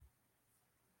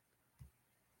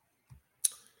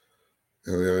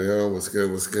Yo, yo, yo, what's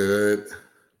good? What's good?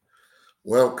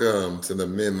 Welcome to the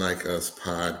Men Like Us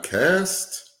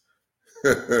podcast.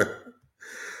 So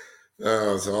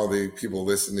all the people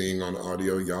listening on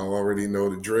audio, y'all already know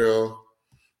the drill.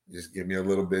 Just give me a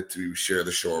little bit to share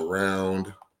the show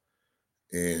around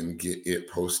and get it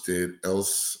posted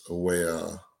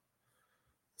elsewhere.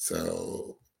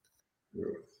 So,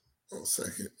 1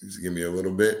 second. Just give me a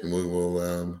little bit and we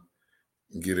will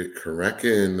get it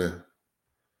cracking.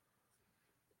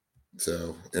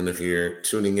 So, and if you're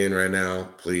tuning in right now,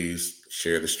 please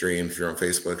share the stream. If you're on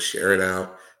Facebook, share it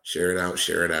out, share it out,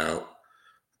 share it out.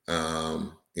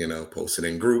 Post it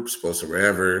in groups, post it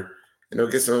wherever.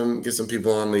 Get some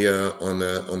people on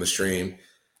the stream.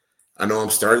 I know I'm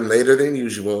starting later than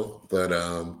usual, but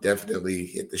definitely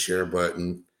hit the share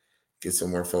button. Get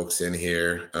some more folks in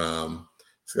here.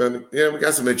 We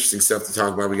got some interesting stuff to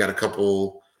talk about. We got a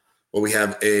couple. Well, we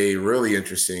have a really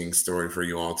interesting story for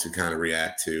you all to kind of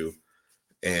react to.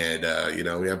 And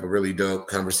we have a really dope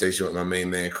conversation with my main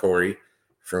man Corey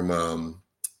from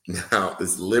now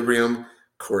this Librium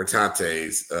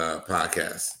Cortates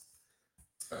podcast.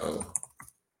 So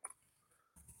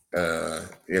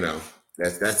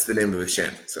that's the name of the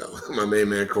channel. So my main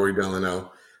man Corey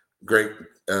Delano, great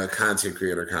content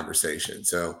creator conversation.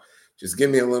 So just give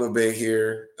me a little bit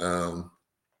here.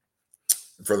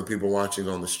 For the people watching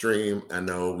on the stream, I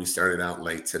know we started out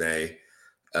late today.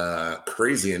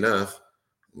 Crazy enough,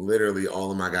 literally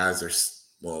all of my guys are,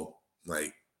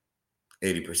 like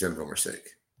 80% of them are sick.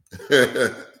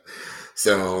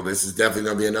 So this is definitely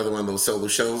going to be another one of those solo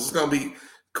shows. It's going to be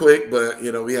quick, but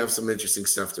we have some interesting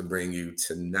stuff to bring you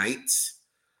tonight.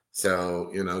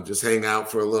 So just hang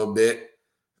out for a little bit,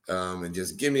 and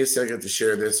just give me a second to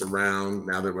share this around.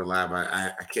 Now that we're live,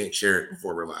 I can't share it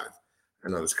before we're live. I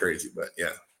know it's crazy, but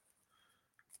yeah.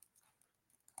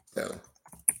 So.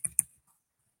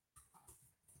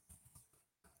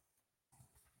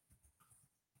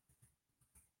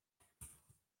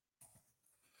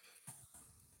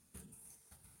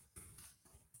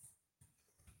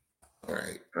 All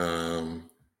right.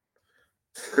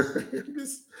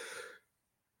 Just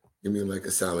give me like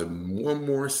a solid one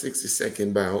more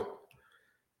 60-second bout.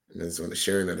 And I just want to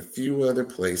share it at a few other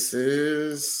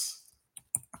places.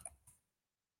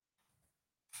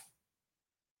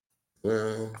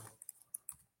 Well,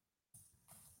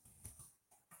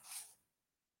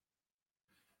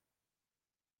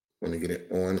 want to get it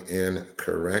on and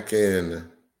cracking.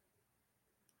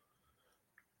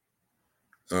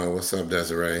 Oh, what's up,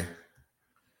 Desiree?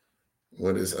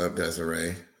 What is up,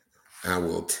 Desiree? I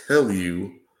will tell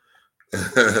you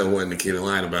what Nikita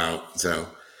lied about. So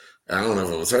I don't know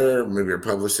if it was her, maybe her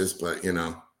publicist, but in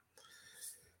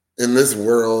this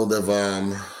world of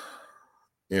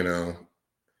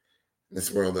this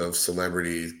world of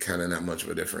celebrity, kind of not much of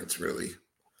a difference, really.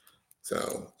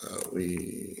 So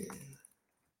we.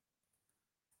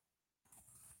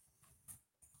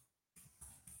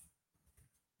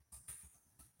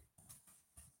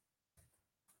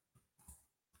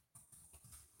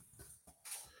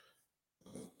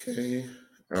 Okay.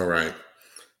 All right. I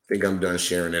think I'm done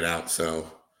sharing it out. So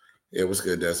it was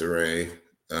good, Desiree.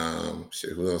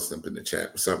 Who else up in the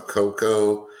chat? What's up,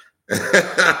 Coco?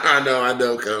 I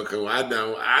know, Coco. I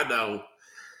know.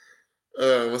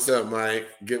 What's up, Mike?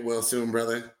 Get well soon,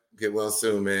 brother. Get well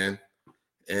soon, man.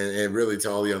 And really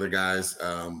to all the other guys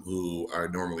who are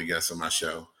normally guests on my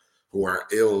show who are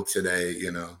ill today,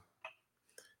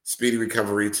 speedy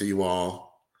recovery to you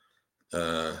all.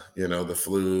 The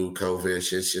flu, COVID, it's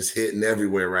just hitting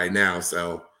everywhere right now.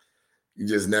 So you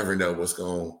just never know what's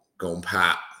going to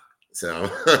pop. So,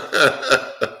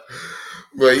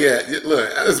 but yeah,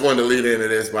 look, I just wanted to lead into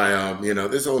this by,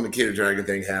 this whole Nikita Dragon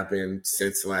thing happened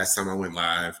since the last time I went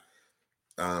live.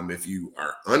 If you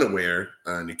are unaware,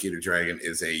 Nikita Dragon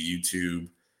is a YouTube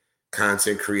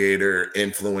content creator,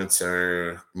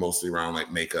 influencer, mostly around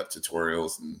like makeup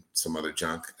tutorials and some other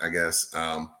junk, I guess.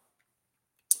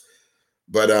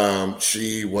 But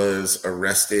she was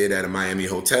arrested at a Miami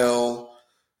hotel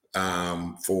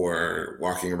for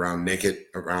walking around naked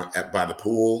by the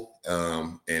pool.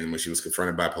 And when she was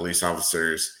confronted by police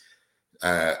officers,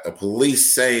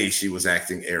 police say she was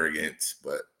acting arrogant,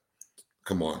 but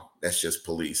come on, that's just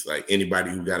police. Like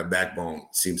anybody who got a backbone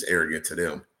seems arrogant to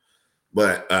them.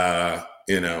 But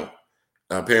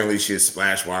apparently she had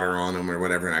splashed water on him or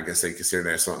whatever, and I guess they consider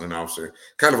that assaulting an officer.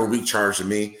 Kind of a weak charge to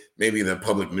me. Maybe the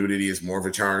public nudity is more of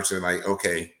a charge. They're like,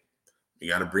 okay, we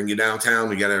got to bring you downtown.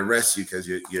 We got to arrest you because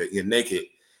you're naked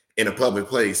in a public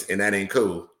place, and that ain't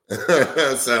cool.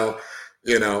 So,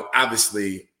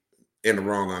 obviously in the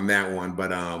wrong on that one.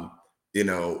 But,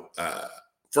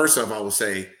 first off, I will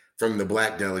say from the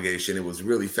Black delegation. It was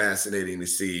really fascinating to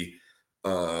see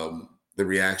the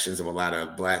reactions of a lot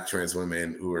of Black trans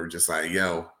women who were just like,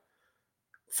 yo,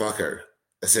 fuck her,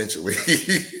 essentially.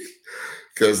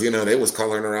 Because, they was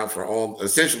calling her out for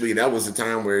essentially that was the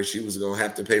time where she was going to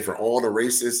have to pay for all the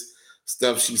racist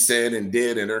stuff she said and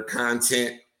did in her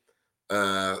content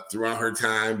throughout her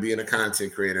time being a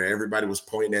content creator. Everybody was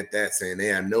pointing at that, saying they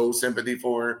had no sympathy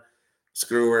for her,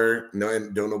 screw her,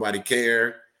 don't nobody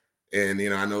care. And,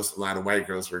 I know a lot of white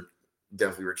girls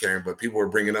definitely were caring, but people were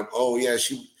bringing up, oh yeah,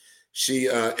 she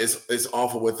is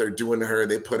awful what they're doing to her.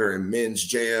 They put her in men's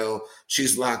jail.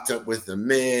 She's locked up with the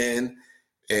men.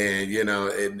 And,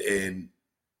 and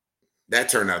that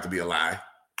turned out to be a lie.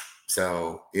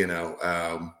 So, and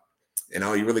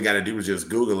all you really got to do is just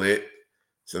Google it.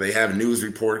 So they have news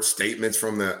reports, statements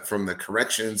from the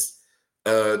corrections,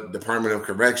 Department of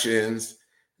Corrections.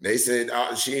 They said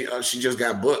she just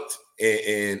got booked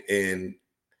and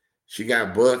she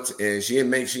got booked and she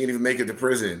didn't even make it to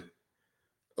prison.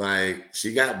 Like,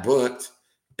 she got booked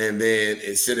and then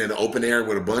it's sitting in the open air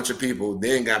with a bunch of people,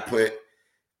 then got put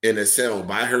in a cell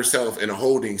by herself, in a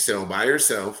holding cell by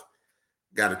herself,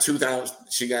 she got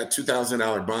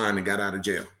 $2,000 bond and got out of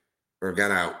jail, or got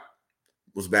out,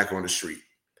 was back on the street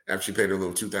after she paid her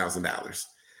little $2,000.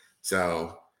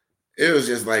 So it was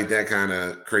just like that kind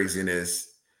of craziness.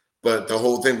 But the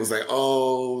whole thing was like,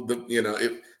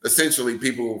 essentially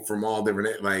people from all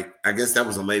different, like, I guess that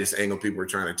was the latest angle people were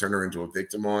trying to turn her into a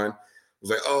victim on. It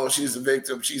was like, oh, she's a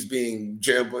victim. She's being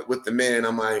jailed with the men.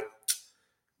 I'm like,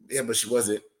 yeah, but she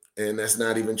wasn't. And that's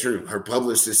not even true. Her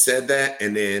publicist said that.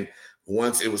 And then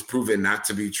once it was proven not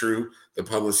to be true, the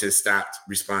publicist stopped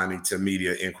responding to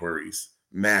media inquiries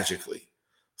magically.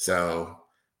 So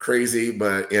crazy,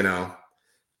 but,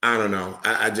 I don't know.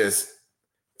 I just,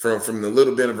 from the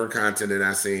little bit of her content that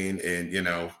I've seen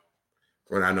and,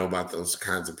 what I know about those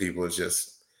kinds of people, it's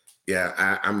just,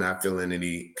 yeah, I'm not feeling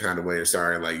any kind of way or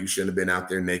sorry. Like, you shouldn't have been out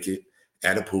there naked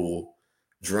at a pool,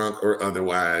 drunk or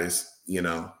otherwise,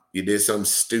 You did something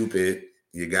stupid,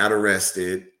 you got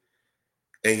arrested,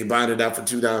 and you bonded out for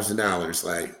 $2,000.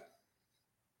 Like,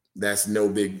 that's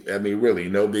really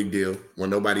no big deal. When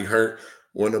nobody hurt,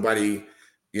 when nobody,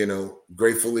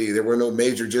 gratefully, there were no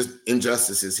major just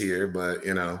injustices here. But, I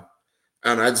don't know,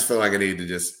 I just felt like I needed to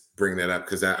just bring that up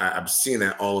because I'm seeing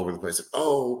that all over the place. Like,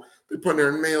 oh, they're putting her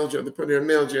in male jail. They're putting her in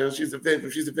male jail. She's a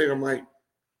victim. She's a victim. I'm like,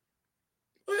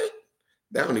 what?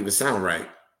 That don't even sound right.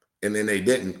 And then they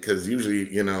didn't, because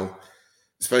usually,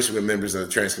 especially with members of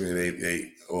the trans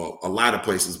community, a lot of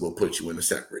places will put you in a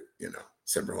separate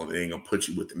hole. They ain't gonna put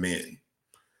you with the men,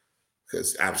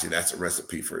 because obviously that's a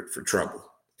recipe for trouble.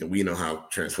 And we know how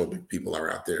transphobic people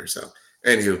are out there. So,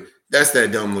 anywho, that's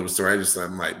that dumb little story.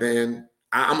 I'm like, man,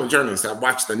 I'm a journalist. I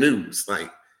watch the news.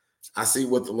 Like, I see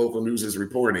what the local news is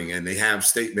reporting, and they have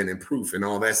statement and proof and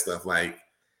all that stuff. Like,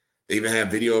 they even have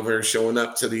video of her showing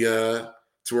up to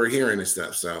her hearing and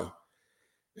stuff. So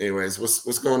anyways,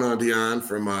 what's going on, Dion,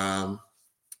 from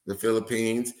the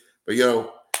Philippines? But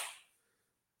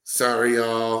sorry,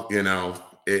 y'all,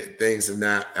 things have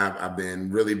not, I've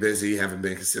been really busy, haven't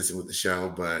been consistent with the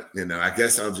show, but I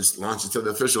guess I'll just launch into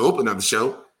the official open of the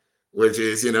show, which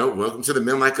is, welcome to the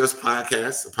Men Like Us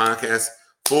podcast, a podcast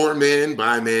for men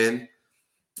by men.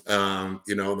 The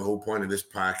whole point of this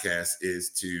podcast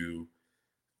is to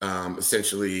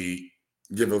essentially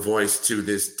give a voice to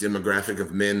this demographic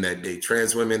of men that date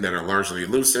trans women that are largely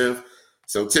elusive.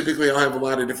 So typically I'll have a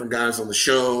lot of different guys on the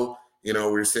show.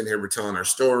 We're sitting here, we're telling our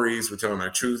stories, we're telling our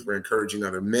truth, we're encouraging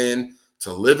other men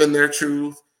to live in their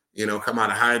truth, come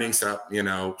out of hiding, stop,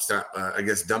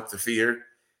 dump the fear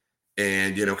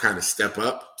and, kind of step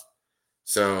up.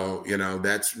 So,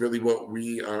 that's really what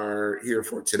we are here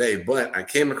for today. But I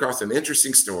came across an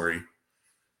interesting story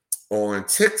on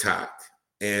TikTok,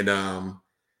 and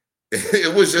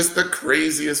it was just the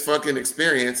craziest fucking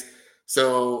experience.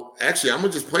 So actually, I'm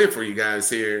gonna just play it for you guys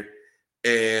here,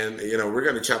 and we're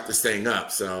gonna chop this thing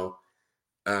up. So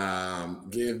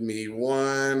give me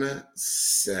 1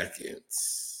 second.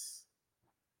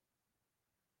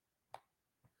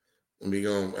 I'm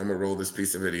gonna roll this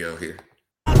piece of video here.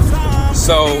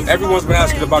 So everyone's been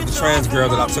asking about the trans girl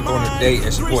that I took on a date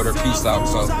and she poured her piece out.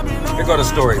 So here go the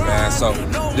story, man. So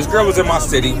this girl was in my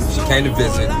city. She came to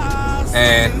visit.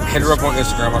 And hit her up on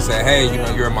Instagram. I said, hey,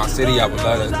 you're in my city. I would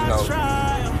love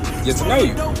to, get to know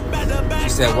you. She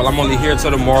said, well, I'm only here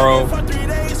till tomorrow,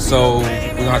 so we're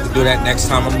going to have to do that next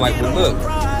time. I'm like, well, look.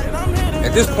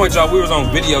 At this point, y'all, we was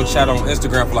on video chat on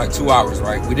Instagram for like 2 hours,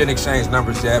 right? We didn't exchange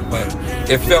numbers yet, but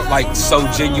it felt like so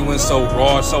genuine, so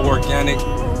raw, so organic.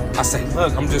 I said,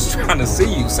 look, I'm just trying to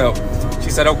see you. So she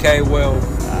said, okay, well,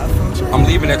 I'm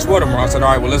leaving at 12 tomorrow. I said, all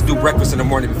right, well, let's do breakfast in the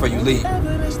morning before you leave.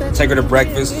 Take her to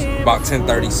breakfast, about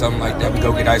 10:30, something like that. We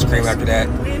go get ice cream after that.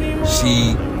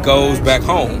 She goes back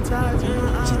home.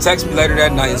 She texts me later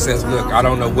that night and says, look, I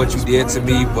don't know what you did to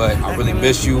me, but I really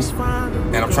miss you,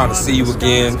 and I'm trying to see you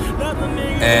again,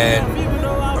 and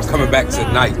I'm coming back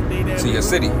tonight to your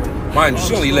city. Mind you,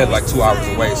 she only lived like 2 hours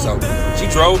away, so she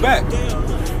drove back.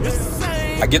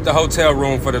 I get the hotel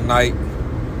room for the night.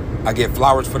 I get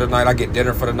flowers for the night. I get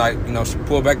dinner for the night. You know, she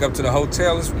pulled back up to the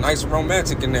hotel. It's nice and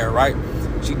romantic in there, right?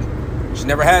 She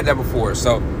never had that before.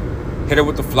 So hit her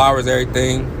with the flowers,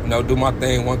 everything. You know, do my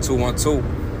thing, 1 2 1 2.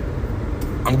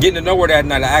 I'm getting to know her that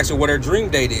night. I asked her what her dream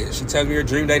date is. She tells me her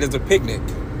dream date is a picnic.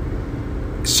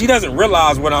 She doesn't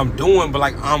realize what I'm doing, but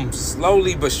like I'm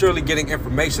slowly but surely getting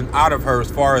information out of her as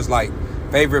far as like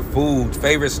favorite foods,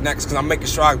 favorite snacks, because I'm making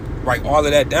sure I write all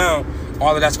of that down.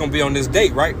 All of that's going to be on this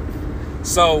date, right?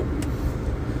 So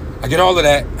I get all of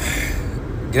that,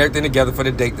 get everything together for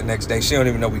the date the next day. She don't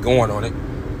even know we going on it.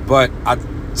 But I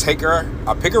pick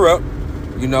her up.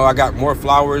 You know, I got more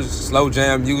flowers, slow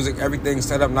jam, music, everything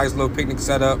set up, nice little picnic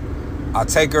set up. I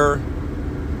take her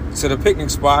to the picnic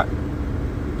spot.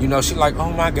 You know, she like,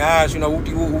 oh my gosh, you know,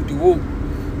 whoop-de-whoop,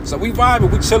 whoop-de-whoop. So we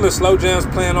vibing, we chilling, slow jams,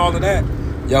 playing all of that.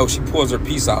 Yo, she pulls her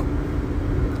piece out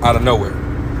of nowhere.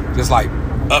 Just like,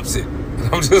 ups it.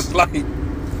 I'm just like,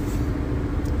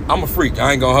 I'm a freak.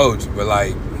 I ain't gonna hold you, but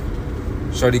like,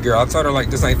 shorty girl, I told her like,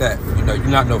 this ain't that. You know, you're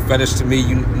not no fetish to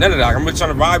me. None of that. I'm really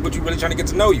trying to vibe with you, really trying to get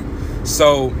to know you.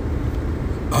 So,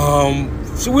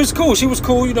 she was cool. She was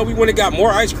cool. You know, we went and got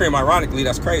more ice cream. Ironically,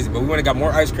 that's crazy, but we went and got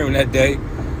more ice cream that day.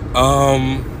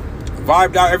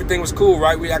 Vibed out. Everything was cool,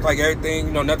 right? We act like everything,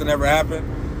 you know, nothing ever happened.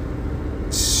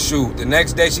 Shoot, the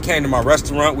next day she came to my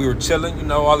restaurant. We were chilling, you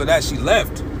know, all of that. She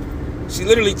left. She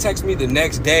literally texted me the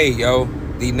next day, yo.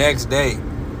 The next day.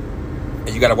 And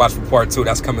you got to watch for part 2.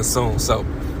 That's coming soon. So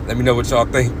let me know what y'all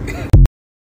think.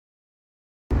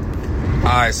 All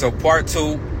right, so part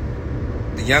 2.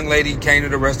 The young lady came to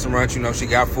the restaurant. You know, she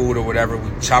got food or whatever. We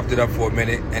chopped it up for a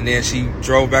minute. And then she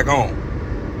drove back home.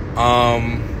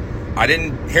 I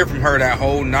didn't hear from her that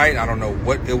whole night. I don't know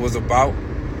what it was about.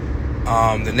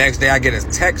 The next day I get a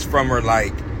text from her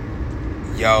like,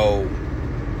 yo,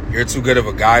 you're too good of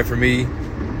a guy for me.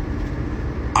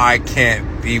 I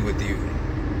can't be with you.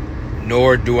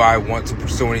 Nor do I want to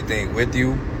pursue anything with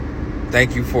you.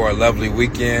 Thank you for a lovely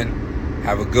weekend.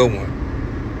 Have a good one.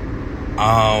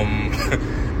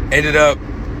 Ended up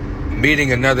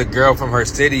meeting another girl from her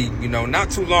city, you know,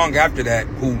 not too long after that,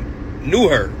 who knew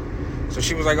her. So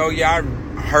she was like, oh yeah,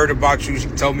 I heard about you. She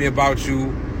told me about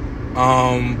you.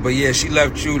 But yeah, she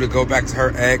left you to go back to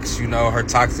her ex, you know, her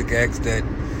toxic ex that,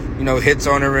 you know, hits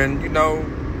on her and, you know,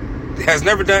 has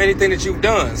never done anything that you've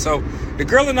done. So the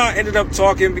girl and I ended up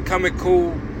talking, becoming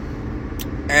cool,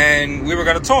 and we were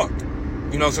going to talk.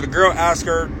 You know, so the girl asked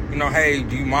her, you know, hey,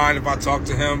 do you mind if I talk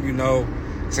to him? You know,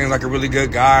 seems like a really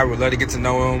good guy. Would love to get to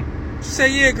know him. She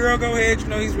said, yeah, girl, go ahead. You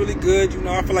know, he's really good. You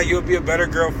know, I feel like you'll be a better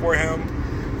girl for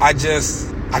him. I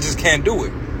just can't do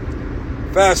it.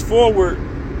 Fast forward,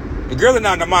 the girl and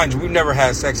I, now mind you, we've never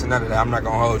had sex and none of that. I'm not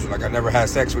going to hold you. Like, I never had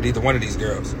sex with either one of these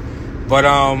girls. But,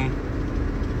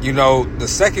 you know, the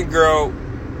second girl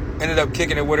ended up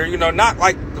kicking it with her. You know, not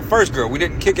like the first girl. We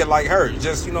didn't kick it like her.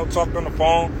 Just, you know, talked on the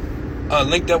phone.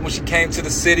 Linked up when she came to the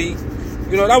city.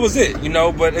 You know, that was it, you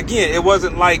know. But again, it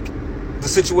wasn't like the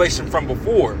situation from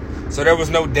before. So there was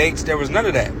no dates. There was none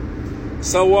of that.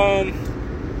 So,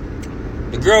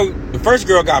 the first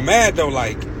girl got mad, though.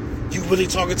 Like, you really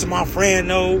talking to my friend,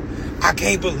 though? I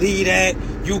can't believe that.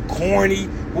 You corny.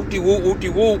 Whoop-de-whoop,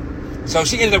 whoop-de-whoop. So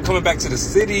she ended up coming back to the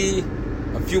city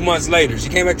a few months later. She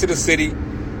came back to the city,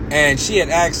 and she had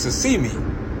asked to see me.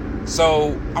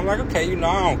 So I'm like, okay, you know,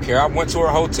 I don't care. I went to her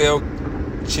hotel,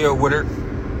 chilled with her.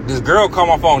 This girl called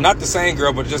my phone, not the same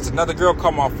girl, but just another girl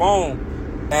called my phone,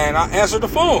 and I answered the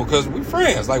phone because we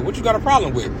friends. Like, what you got a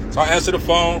problem with? So I answered the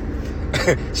phone.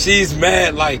 She's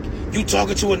mad, like, you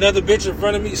talking to another bitch in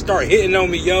front of me? Start hitting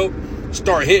on me, yo.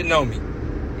 Start hitting on me.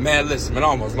 Man, listen, man, I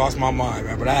almost lost my mind,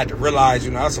 man. But I had to realize,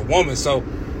 you know, that's a woman. So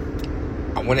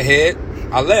I went ahead,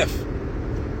 I left.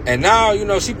 And now, you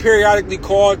know, she periodically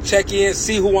called, check in,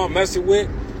 see who I'm messing with.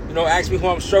 You know, ask me who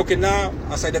I'm stroking now.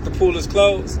 I say that the pool is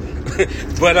closed.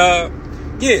 But,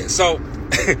 yeah, so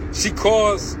she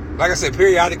calls, like I said,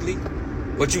 periodically.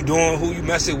 What you doing? Who you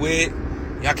messing with?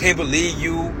 I can't believe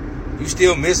you. You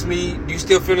still miss me? Do you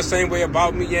still feel the same way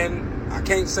about me? And I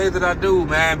can't say that I do,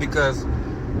 man, because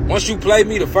once you played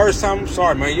me the first time, I'm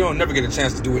sorry, man, you don't never get a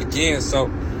chance to do it again. So,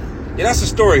 yeah, that's the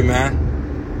story, man.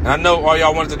 And I know all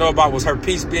y'all wanted to know about was her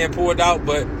piece being pulled out,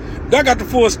 but I got the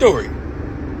full story.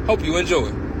 Hope you enjoy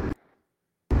it.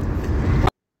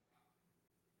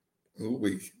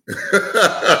 Ooh-wee.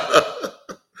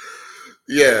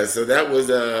 Yeah, so that was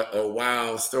a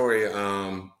wild story.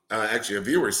 Actually, a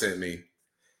viewer sent me,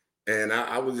 and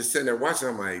I was just sitting there watching.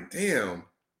 I'm like, damn,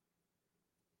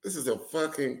 this is a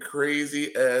fucking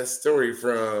crazy ass story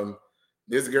from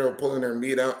this girl pulling her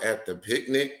meat out at the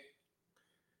picnic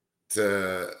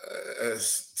to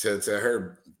to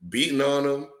her beating on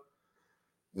them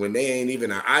when they ain't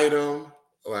even an item.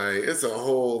 Like it's a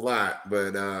whole lot.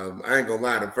 But I ain't gonna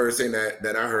lie. The first thing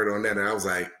that I heard on that, I was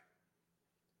like,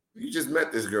 "You just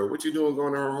met this girl. What you doing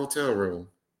going to her hotel room?"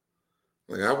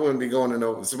 Like I wouldn't be going to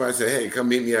no. Somebody said, "Hey, come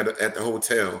meet me at the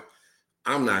hotel."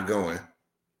 I'm not going.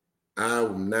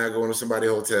 I'm not going to somebody's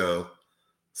hotel.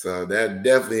 So that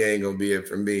definitely ain't gonna be it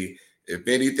for me. If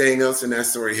anything else in that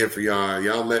story hit for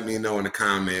y'all let me know in the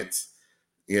comments.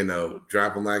 You know,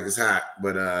 drop them like it's hot.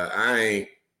 But I ain't.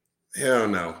 Hell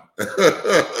no.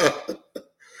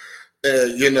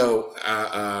 You know,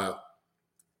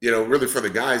 really for the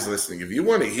guys listening, if you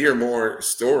want to hear more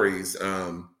stories,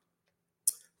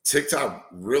 TikTok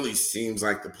really seems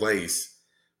like the place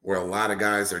where a lot of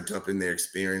guys are dumping their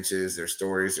experiences, their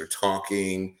stories, they're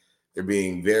talking, they're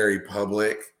being very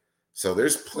public. So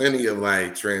there's plenty of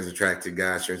like trans attracted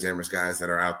guys, transgender guys that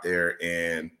are out there,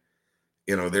 and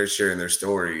they're sharing their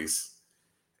stories,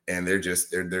 and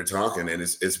they're talking, and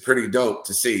it's pretty dope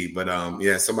to see. But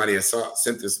yeah, somebody has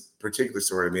sent this particular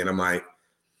story to me, and I'm like,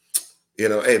 hey,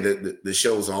 the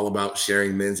show is all about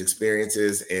sharing men's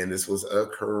experiences, and this was a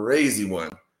crazy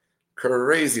one.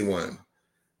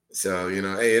 So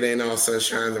hey, it ain't all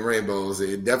sunshine and rainbows.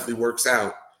 It definitely works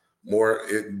out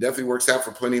It definitely works out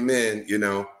for plenty of men,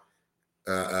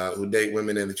 who date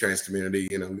women in the trans community.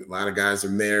 A lot of guys are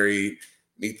married,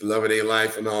 meet the love of their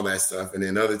life, and all that stuff. And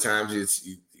then other times it's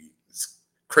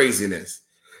craziness.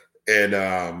 And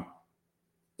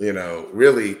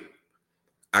really,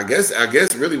 I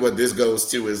guess really what this goes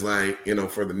to is like,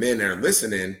 for the men that are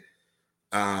listening,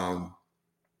 I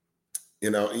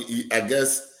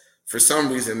guess for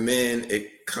some reason men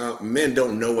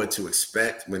don't know what to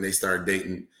expect when they start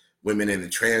dating women in the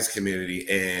trans community.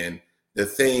 And the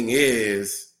thing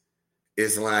is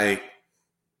like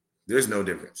there's no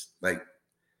difference. Like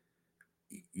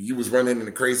you was running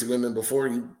into crazy women before,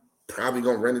 you probably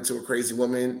gonna run into a crazy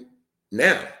woman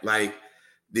now. Like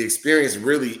the experience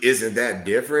really isn't that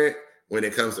different when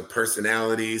it comes to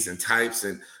personalities and types,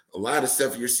 and a lot of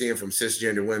stuff you're seeing from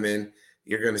cisgender women,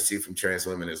 you're gonna see from trans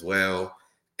women as well.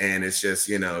 And it's just,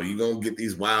 you're gonna get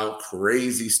these wild,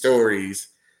 crazy stories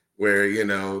where,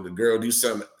 the girl do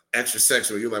something extra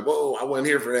sexual. You're like, whoa, I wasn't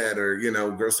here for that. Or,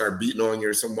 girl start beating on you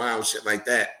or some wild shit like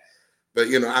that. But,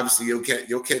 obviously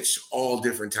you'll catch all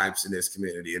different types in this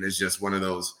community. And it's just one of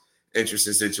those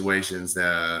interesting situations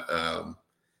that,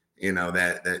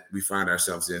 that we find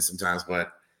ourselves in sometimes.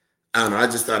 But I don't know. I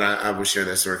just thought I would share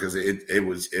that story because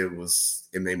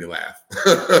it made me laugh.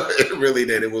 It really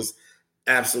did. It was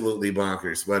absolutely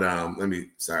bonkers. But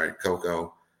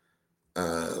Coco.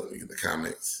 Let me get the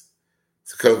comments.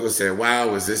 So Coco said,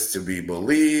 "Wow, is this to be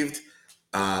believed?"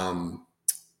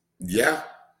 Yeah,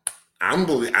 I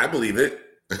believe it.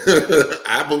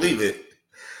 I believe it.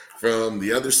 From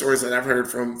the other stories that I've heard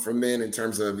from men in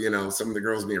terms of some of the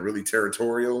girls being really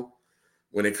territorial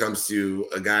when it comes to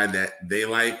a guy that they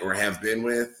like or have been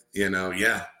with,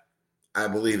 yeah, I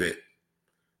believe it.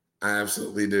 I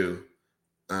absolutely do.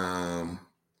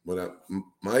 What up,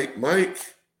 Mike?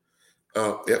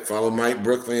 Oh, yep. Follow Mike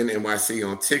Brooklyn NYC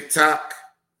on TikTok.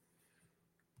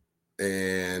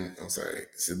 And I'm sorry.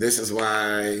 So this is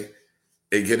why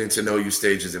a getting to know you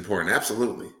stage is important.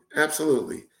 Absolutely.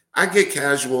 I get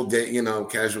casual dating and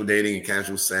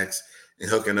casual sex and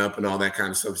hooking up and all that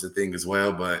kind of stuff is a thing as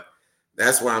well. But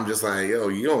that's why I'm just like, yo,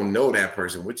 you don't know that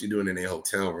person. What you doing in a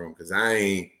hotel room? Because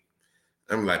I'm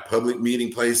like public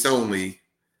meeting place only.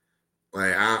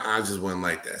 Like I just wasn't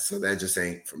like that. So that just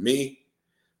ain't for me.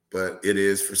 But it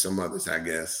is for some others, I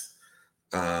guess.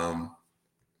 Let's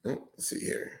see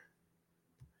here.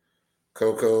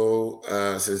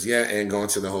 Coco says, yeah, and going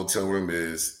to the hotel room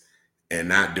and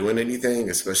not doing anything,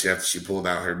 especially after she pulled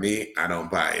out her meat. I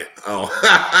don't buy it. Oh.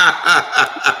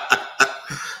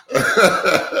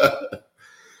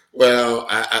 Well,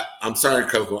 I'm sorry,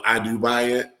 Coco. I do buy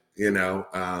it.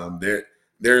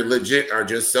 There legit are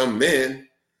just some men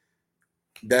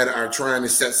that are trying to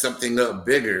set something up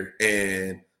bigger,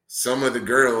 and some of the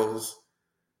girls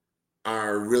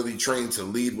are really trained to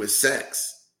lead with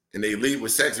sex. And they lead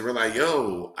with sex and we're like,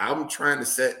 yo, I'm trying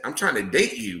to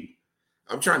date you.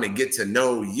 I'm trying to get to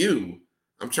know you.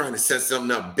 I'm trying to set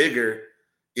something up bigger.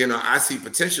 I see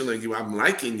potential in you. I'm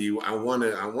liking you. I want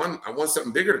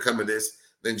something bigger to come of this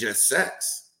than just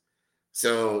sex.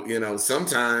 So,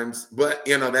 sometimes, but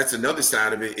that's another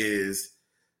side of it is,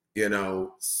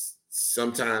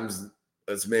 sometimes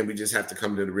as men, we just have to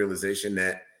come to the realization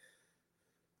that,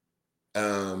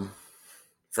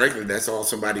 frankly, that's all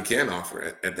somebody can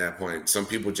offer at that point. Some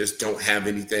people just don't have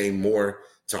anything more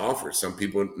to offer. Some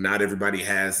people, not everybody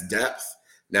has depth.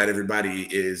 Not everybody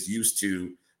is used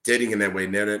to dating in that way.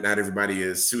 Not everybody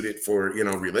is suited for,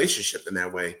 relationship in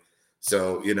that way.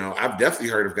 So, I've definitely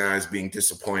heard of guys being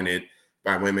disappointed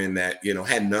by women that,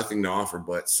 had nothing to offer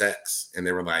but sex. And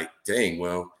they were like, dang,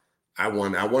 well, I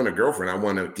want a girlfriend. I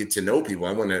want to get to know people.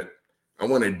 I want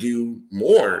to do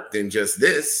more than just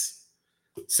this.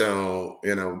 So,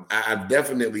 I've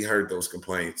definitely heard those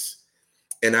complaints.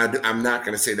 And I'm not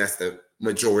going to say that's the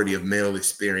majority of male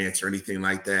experience or anything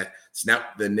like that. It's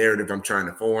not the narrative I'm trying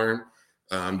to form.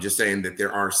 I'm just saying that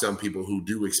there are some people who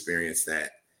do experience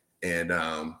that. And,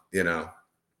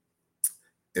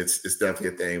 it's definitely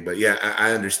a thing. But yeah,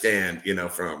 I understand,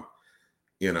 from,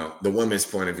 the woman's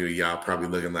point of view, y'all probably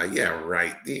looking like, yeah,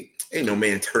 right. Ain't no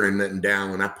man turning nothing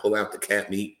down when I pull out the cat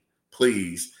meat.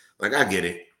 Please. Like, I get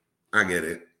it.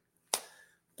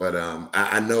 But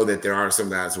I know that there are some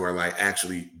guys who are like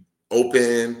actually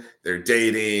open, they're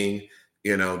dating,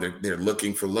 they're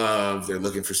looking for love, they're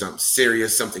looking for something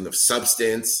serious, something of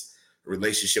substance, a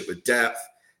relationship with depth.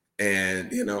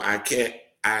 And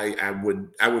I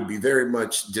would be very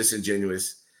much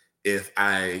disingenuous if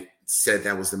I said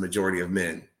that was the majority of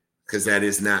men, because that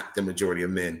is not the majority of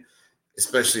men,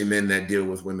 especially men that deal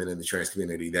with women in the trans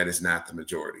community. That is not the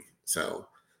majority. So,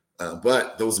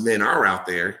 but those men are out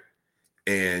there.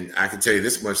 And I can tell you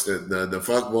this much: the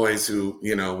fuck boys who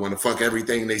want to fuck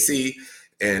everything they see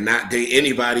and not date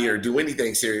anybody or do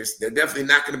anything serious, they're definitely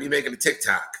not going to be making a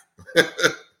TikTok.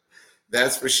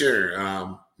 That's for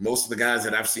sure. Most of the guys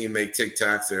that I've seen make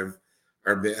TikToks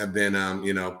have been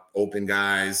open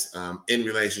guys in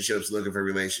relationships, looking for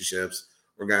relationships,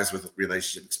 or guys with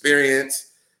relationship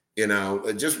experience.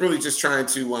 Just trying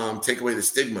to take away the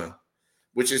stigma,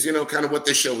 which is kind of what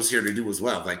this show is here to do as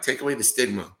well. Like, take away the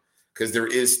stigma. Because there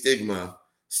is stigma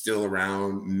still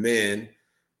around men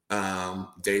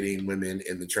dating women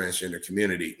in the transgender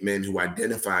community, men who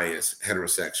identify as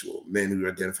heterosexual, men who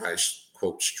identify as,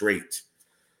 quote, straight,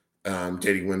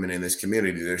 dating women in this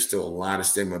community. There's still a lot of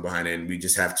stigma behind it, and we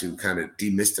just have to kind of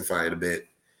demystify it a bit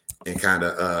and kind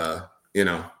of,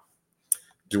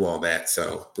 do all that.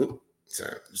 So,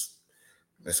 sorry,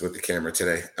 that's with the camera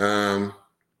today.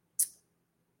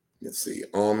 Let's see,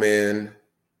 all men.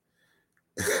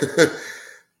 He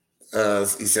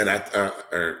said,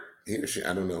 he or she,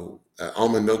 I don't know.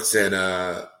 Almond Milk said,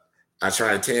 I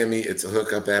tried Tammy. It's a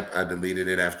hookup app. I deleted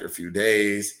it after a few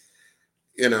days.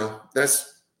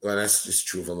 That's just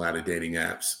true of a lot of dating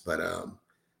apps. But, a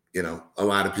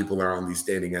lot of people are on these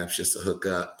dating apps just to hook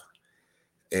up.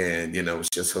 And, it's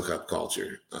just hookup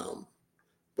culture.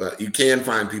 But you can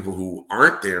find people who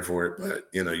aren't there for it. But,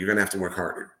 you're going to have to work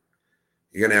harder.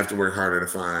 You're going to have to work harder to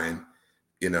find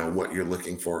what you're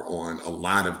looking for on a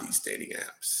lot of these dating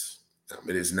apps.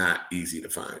 It is not easy to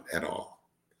find at all.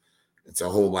 It's a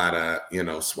whole lot of,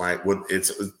 swipe. It's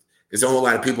a whole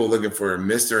lot of people looking for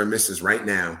Mr. or Mrs. Right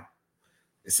now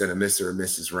instead of Mr. or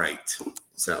Mrs. Right.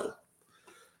 So,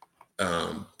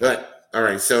 but all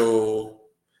right. So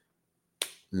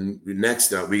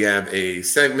next up, we have a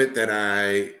segment that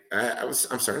I'm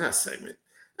sorry, not a segment.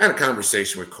 I had a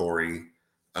conversation with Corey.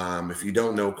 If you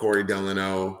don't know Corey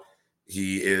Delano,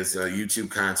 he is a YouTube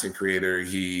content creator.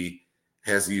 He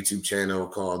has a YouTube channel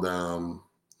called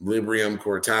Librium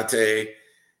Cortate.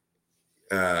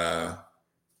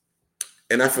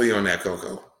 And I feel you on that,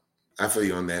 Coco. I feel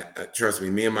you on that. Trust me,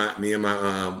 me and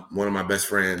my one of my best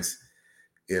friends,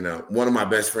 one of my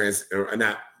best friends, or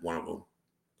not one of them,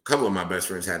 a couple of my best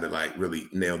friends had to like really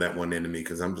nail that one into me,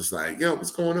 because I'm just like, yo,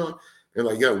 what's going on? They're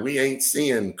like, yo, we ain't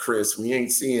seeing Chris. We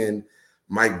ain't seeing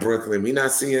Mike Brooklyn. We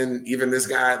not seeing even this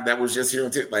guy that was just here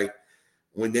on TikTok. Like,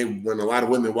 when a lot of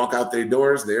women walk out their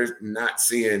doors, they're not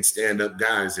seeing stand-up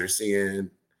guys. They're seeing,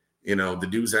 the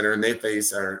dudes that are in their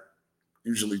face are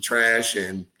usually trash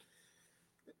and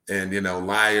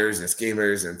liars and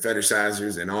schemers and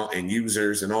fetishizers and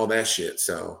users and all that shit.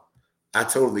 So I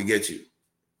totally get you.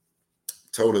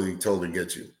 Totally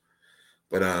get you.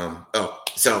 But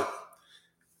so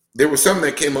there was something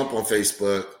that came up on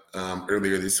Facebook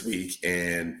earlier this week,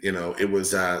 and it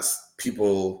was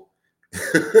people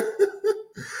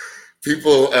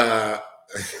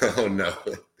oh no,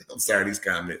 I'm sorry, these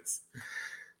comments.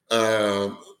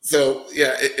 So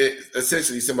yeah, it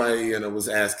essentially somebody was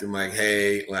asking like,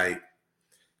 hey, like,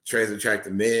 trans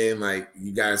attractive men, like,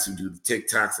 you guys who do the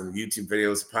TikToks and the YouTube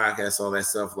videos, podcasts, all that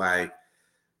stuff, like,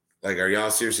 Like, are y'all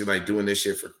seriously like doing this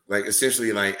shit for like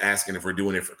essentially like asking if we're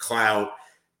doing it for clout,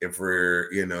 if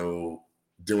we're, you know,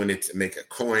 doing it to make a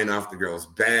coin off the girls'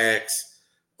 backs,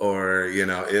 or, you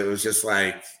know, it was just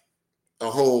like a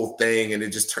whole thing, and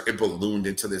it ballooned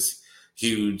into this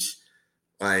huge,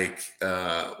 like,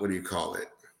 what do you call it?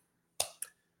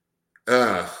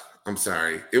 I'm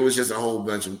sorry. It was just a whole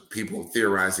bunch of people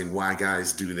theorizing why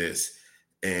guys do this.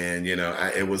 And, you know,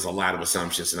 it was a lot of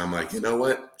assumptions. And I'm like, you know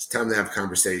what? It's time to have a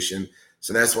conversation.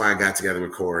 So that's why I got together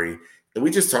with Corey. And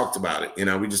we just talked about it. You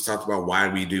know, we just talked about why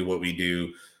we do what we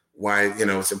do, why, you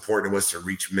know, it's important to us to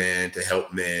reach men, to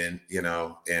help men, you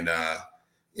know, and,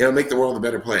 you know, make the world a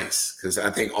better place. Because I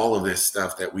think all of this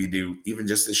stuff that we do, even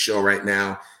just this show right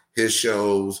now, his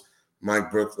shows,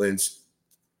 Mike Brooklyn's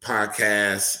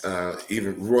podcast,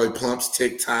 even Roy Plump's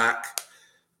TikTok.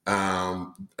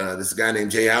 This guy named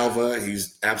Jay Alva,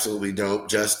 he's absolutely dope.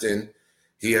 Justin,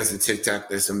 he has a TikTok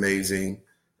that's amazing.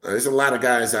 There's a lot of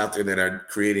guys out there that are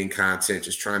creating content,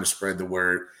 just trying to spread the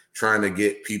word, trying to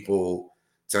get people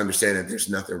to understand that there's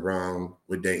nothing wrong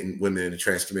with dating women in the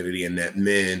trans community, and that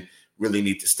men really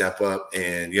need to step up,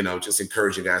 and, you know, just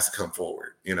encouraging guys to come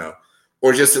forward, you know,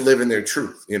 or just to live in their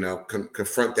truth, you know,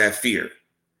 confront that fear.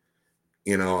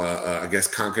 You know, I guess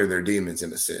conquer their demons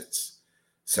in a sense.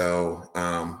 So,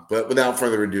 but without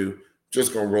further ado,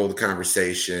 just gonna roll the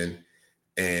conversation,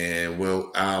 and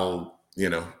I'll, you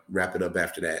know, wrap it up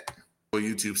after that.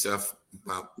 YouTube stuff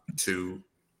about 2.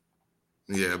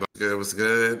 Yeah, but it was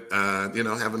good. You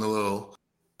know, having a little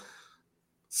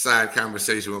side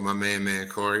conversation with my man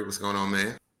Corey. What's going on,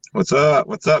 man? What's up,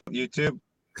 YouTube?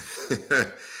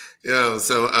 Yeah,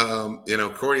 so you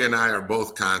know, Corey and I are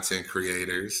both content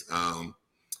creators.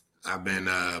 I've been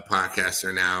a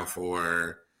podcaster now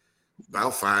for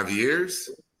about 5 years.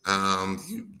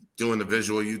 Doing the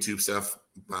visual YouTube stuff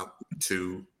about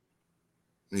 2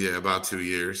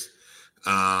 years.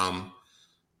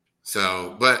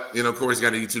 So, but you know, Corey's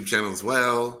got a YouTube channel as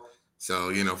well. So,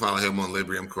 you know, follow him on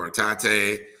Librium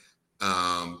Cortate.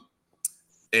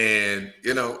 And,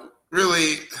 you know,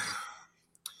 really,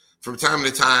 from time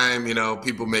to time, you know,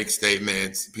 people make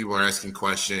statements, people are asking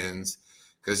questions,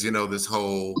 because, you know, this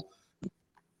whole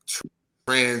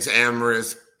trans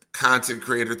amorous content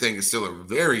creator thing is still a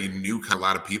very new kind. A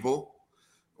lot of people,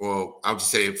 well, I'll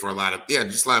just say it for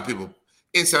just a lot of people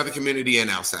inside the community and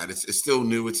outside. It's still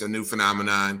new. It's a new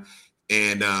phenomenon.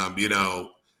 And, you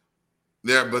know,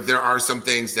 there are some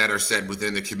things that are said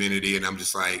within the community, and I'm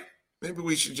just like, maybe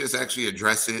we should just actually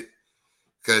address it.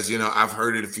 Because, you know, I've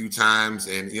heard it a few times,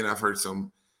 and, you know, I've heard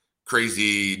some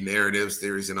crazy narratives,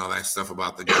 theories, and all that stuff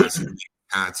about the guys who make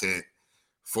content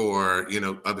for, you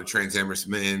know, other trans amorous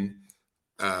men,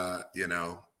 you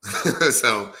know.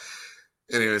 So,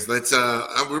 anyways, let's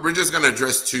we're just going to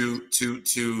address two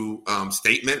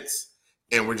statements,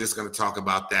 and we're just going to talk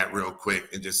about that real quick,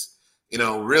 and just, you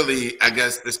know, really, I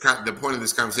guess the point of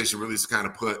this conversation really is to kind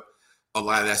of put a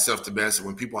lot of that stuff to bed. So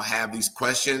when people have these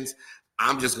questions,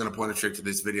 I'm just going to point a trick to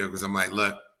this video, because I'm like,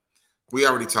 look, we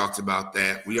already talked about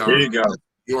that. You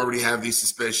already have these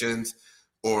suspicions,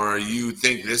 or you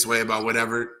think this way about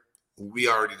whatever. We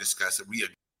already discussed it. We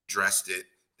addressed it.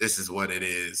 This is what it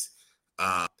is.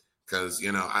 Because,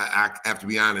 you know, I have to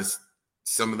be honest,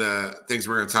 some of the things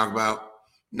we're going to talk about,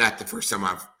 not the first time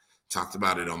I've talked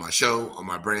about it on my show, on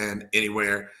my brand,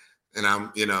 anywhere. And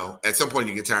I'm, you know, at some point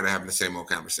you get tired of having the same old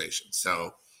conversation.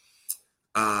 So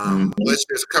let's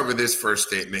just cover this first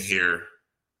statement here.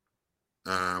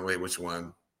 Wait, which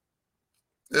one?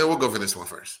 We'll go for this one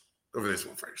first. Well,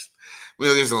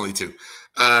 there's only 2.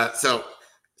 So it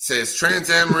says, trans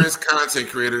amorous content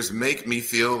creators make me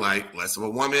feel like less of a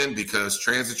woman because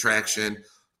trans attraction,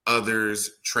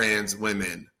 others trans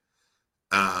women.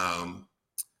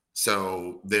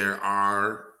 So there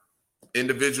are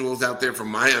individuals out there, from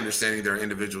my understanding, there are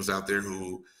individuals out there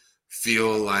who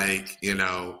feel like, you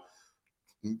know,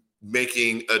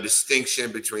 making a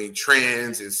distinction between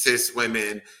trans and cis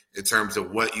women in terms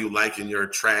of what you like in your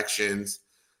attractions,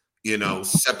 you know,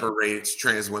 separates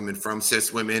trans women from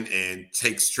cis women and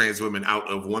takes trans women out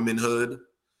of womanhood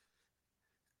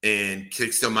and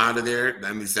kicks them out of there.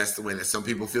 That means that's the way that some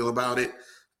people feel about it.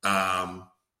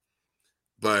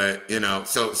 But, you know,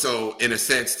 so in a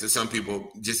sense, to some people,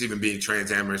 just even being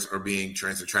trans amorous or being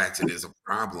trans attracted is a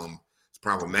problem. It's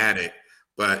problematic.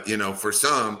 But, you know, for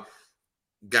some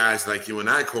guys like you and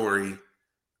I, Corey,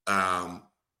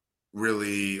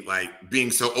 really, like, being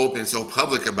so open, so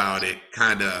public about it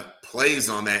kind of plays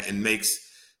on that and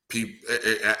makes people,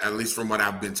 at least from what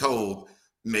I've been told,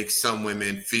 makes some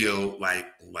women feel like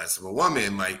less of a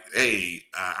woman. Like, hey,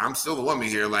 I'm still a woman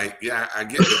here. Like, yeah, I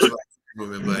get it,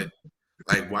 women, but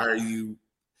like, why are you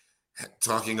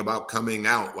talking about coming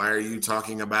out? Why are you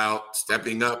talking about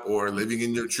stepping up or living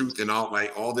in your truth and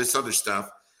all this other stuff?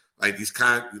 Like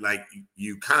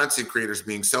you content creators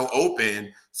being so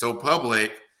open, so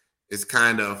public is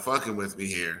kind of fucking with me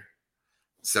here.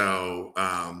 So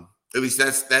at least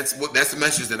that's the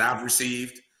message that I've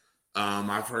received.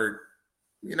 I've heard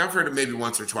it maybe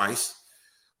once or twice.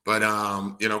 But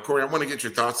Corey, I want to get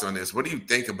your thoughts on this. What do you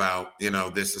think about,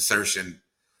 this assertion,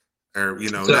 or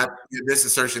not this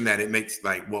assertion that it makes,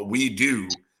 like, what we do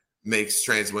makes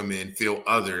trans women feel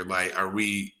other? Like, are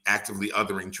we actively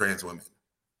othering trans women?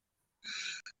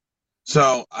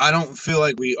 So I don't feel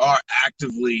like we are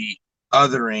actively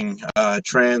othering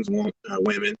trans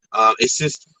women. It's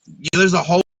just there's a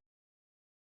whole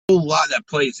lot that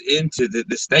plays into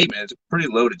the statement. It's a pretty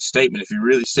loaded statement if you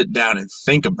really sit down and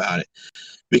think about it,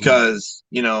 because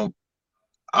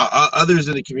others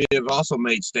in the community have also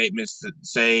made statements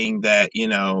saying that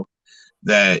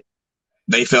that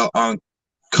they felt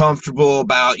uncomfortable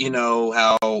about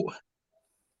how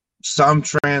some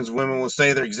trans women will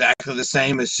say they're exactly the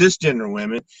same as cisgender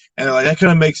women, and they're like, that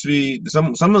kind of makes me,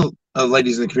 some of the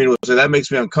ladies in the community will say that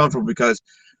makes me uncomfortable, because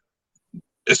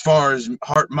as far as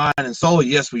heart, mind, and soul,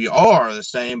 yes, we are the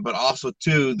same, but also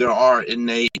too, there are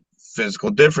innate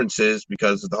physical differences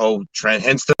because of the whole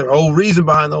hence the whole reason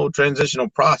behind the whole transitional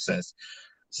process.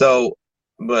 So,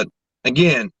 but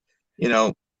again,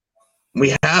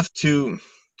 we have to,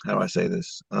 how do I say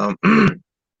this?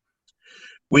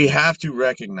 We have to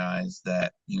recognize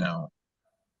that,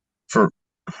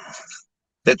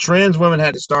 that trans women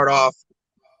had to start off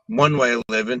one way of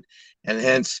living and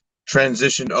hence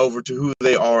transitioned over to who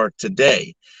they are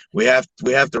today. We have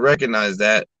to recognize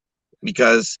that,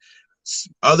 because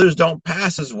others don't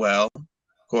pass as well,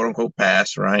 quote unquote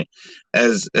pass, right,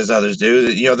 as others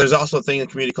do. There's also a thing in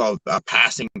the community called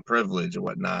passing privilege or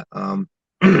whatnot,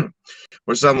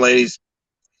 where some ladies,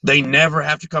 they never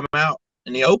have to come out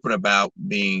in the open about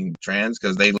being trans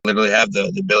because they literally have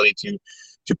the ability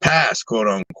to pass, quote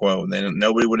unquote, and then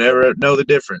nobody would ever know the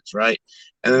difference, right?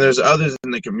 And then there's others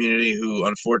in the community who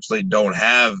unfortunately don't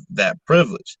have that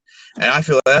privilege. And I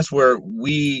feel that's where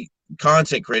we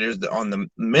content creators on the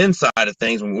men's side of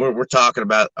things, when we're talking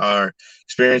about our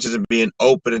experiences and being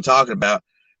open and talking about,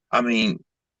 I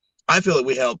feel that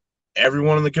we help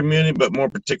everyone in the community, but more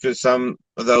particularly some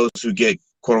of those who get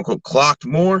quote unquote clocked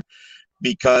more,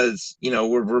 because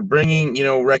we're bringing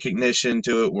recognition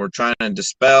to it. We're trying to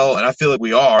dispel, and I feel like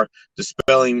we are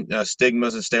dispelling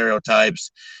stigmas and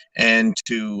stereotypes, and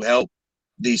to help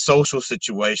the social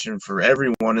situation for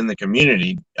everyone in the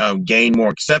community gain more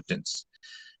acceptance.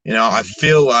 I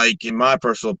feel like, in my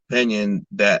personal opinion,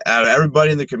 that out of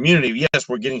everybody in the community, yes,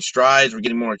 we're getting strides, we're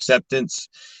getting more acceptance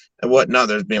and whatnot.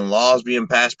 There's been laws being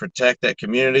passed to protect that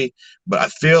community, but I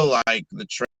feel like the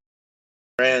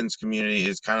trans community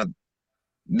is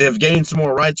they've gained some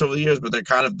more rights over the years, but they're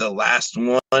kind of the last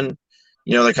one.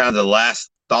 They're kind of the last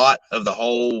thought of the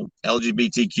whole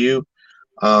LGBTQ,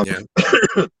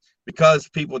 because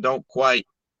people don't quite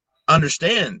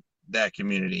understand that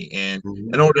community. And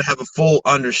in order to have a full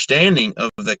understanding of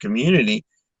the community,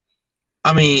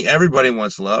 everybody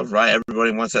wants love, right?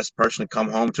 Everybody wants that person to come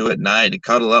home to at night, to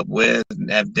cuddle up with,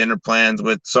 and have dinner plans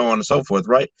with, so on and so forth,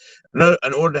 right?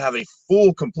 In order to have a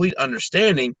full, complete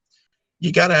understanding,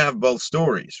 you got to have both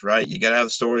stories, right? You got to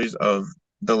have stories of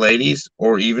the ladies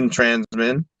or even trans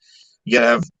men. You got to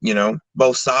have,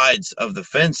 both sides of the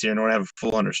fence here in order to have a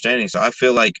full understanding. So I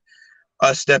feel like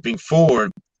us stepping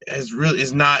forward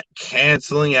is not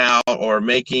canceling out or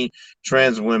making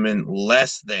trans women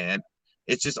less than.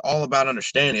 It's just all about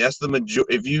understanding. That's the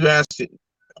majority. If you ask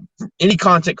any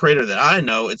content creator that I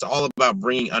know, it's all about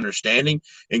bringing understanding,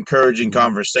 encouraging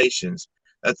conversations.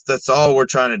 That's all we're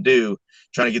trying to do,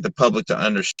 trying to get the public to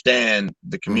understand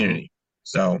the community.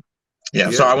 So,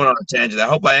 yeah. So I went on a tangent. I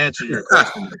hope I answered your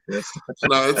question, Chris.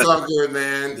 No, it's all good,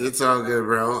 man. It's all good,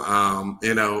 bro.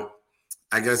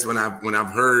 I guess when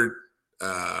I've heard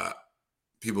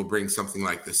people bring something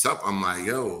like this up, I'm like,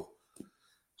 yo,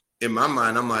 in my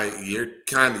mind, I'm like,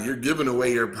 you're giving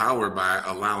away your power by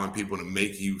allowing people to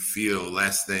make you feel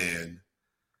less than,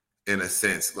 in a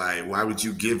sense. Like, why would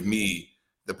you give me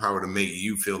the power to make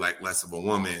you feel like less of a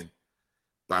woman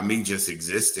by me just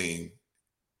existing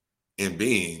and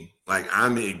being? Like,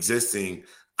 I'm existing,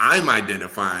 I'm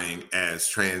identifying as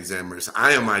transamorous,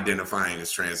 I am identifying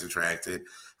as trans attracted.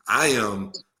 I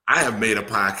have made a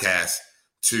podcast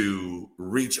to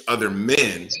reach other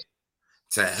men,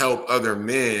 to help other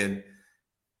men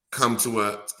come to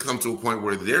a point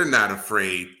where they're not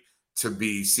afraid to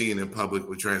be seen in public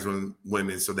with trans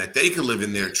women, so that they can live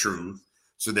in their truth,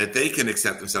 so that they can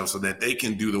accept themselves, so that they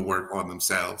can do the work on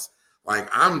themselves. Like,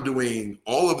 I'm doing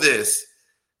all of this.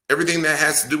 Everything that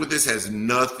has to do with this has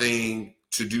nothing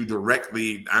to do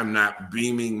directly. I'm not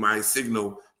beaming my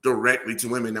signal directly to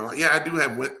women. Now, yeah, I do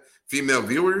have female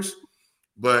viewers,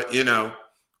 but, you know,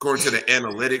 according to the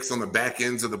analytics on the back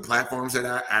ends of the platforms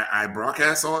that I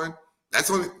broadcast on,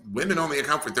 women only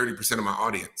account for 30% of my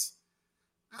audience.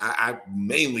 I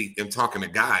mainly am talking to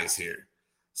guys here.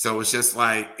 So it's just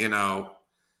like, you know,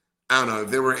 I don't know if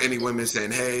there were any women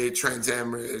saying, hey,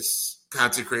 transamorous,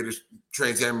 content creators,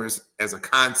 transamorous as a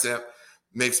concept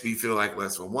makes me feel like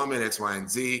less of a woman, X, Y, and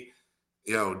Z.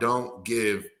 Yo, don't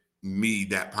give me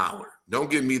that power.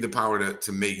 Don't give me the power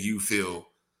to make you feel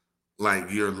like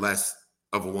you're less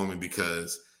of a woman,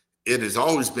 because it has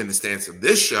always been the stance of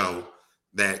this show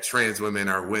that trans women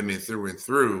are women through and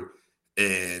through,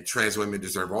 and trans women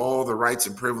deserve all the rights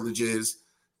and privileges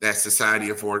that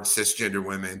society affords cisgender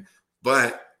women.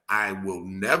 But I will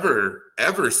never,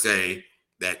 ever say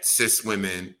that cis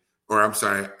women,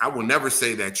 I will never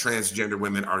say that transgender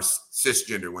women are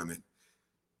cisgender women.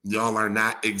 Y'all are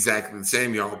not exactly the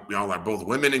same. Y'all are both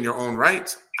women in your own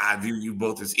right. I view you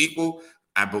both as equal.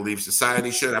 I believe society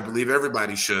should. I believe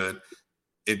everybody should,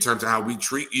 in terms of how we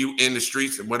treat you in the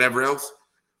streets and whatever else.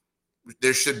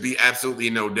 There should be absolutely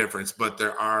no difference, but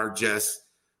there are just,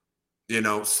 you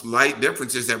know, slight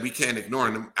differences that we can't ignore.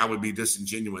 And I would be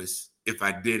disingenuous if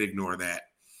I did ignore that.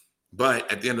 But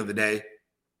at the end of the day,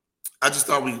 I just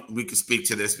thought we could speak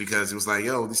to this, because it was like,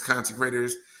 yo, these content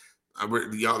creators,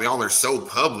 y'all are so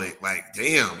public. Like,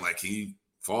 damn, like, can you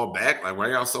fall back? Like, why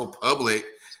are y'all so public?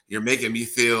 You're making me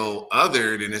feel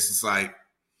othered. And it's just like,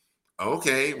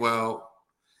 okay, well,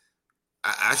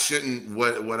 I shouldn't,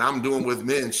 what I'm doing with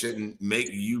men shouldn't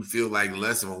make you feel like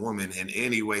less of a woman in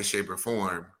any way, shape, or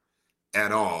form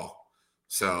at all.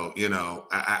 So, you know,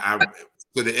 I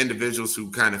to the individuals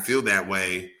who kind of feel that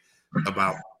way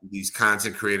about these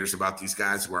content creators, about these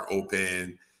guys who are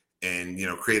open and, you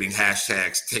know, creating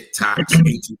hashtags, TikToks,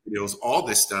 YouTube videos, all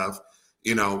this stuff,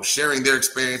 you know, sharing their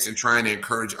experience and trying to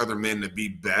encourage other men to be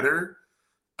better.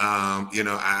 You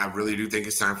know, I really do think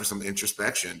it's time for some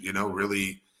introspection, you know,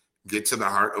 really get to the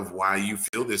heart of why you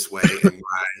feel this way and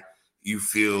why you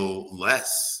feel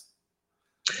less.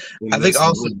 I think it's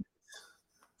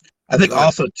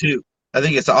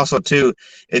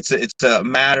a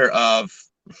matter of,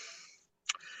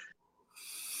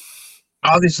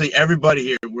 obviously everybody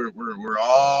here, we're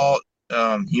all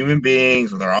human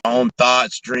beings with our own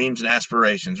thoughts, dreams, and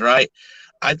aspirations, right?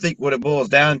 I think what it boils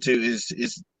down to is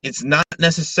it's not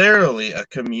necessarily a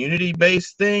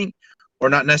community-based thing, or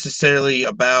not necessarily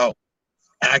about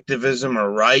activism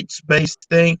or rights-based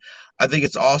thing. I think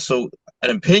it's also an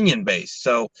opinion-based.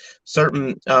 So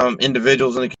certain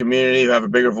individuals in the community who have a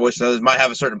bigger voice than others might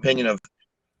have a certain opinion of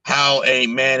how a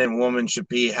man and woman should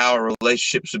be, how a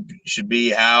relationship should be,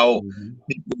 how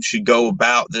people should go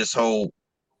about this whole,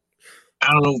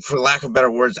 I don't know, for lack of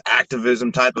better words,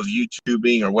 activism type of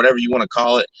YouTubing or whatever you want to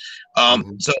call it.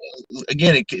 So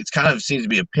again, it kind of seems to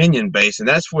be opinion based, and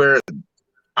that's where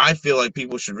I feel like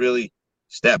people should really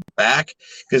step back,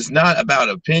 because it's not about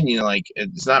opinion. Like,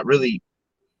 it's not really.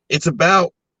 It's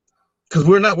about, because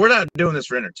we're not doing this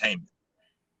for entertainment.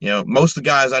 You know, most of the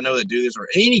guys I know that do this, or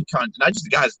any content, not just the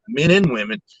guys, men and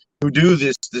women who do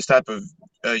this type of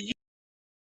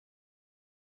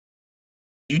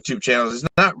YouTube channels, is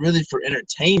not really for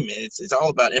entertainment. It's all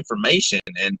about information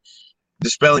and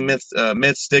dispelling myths,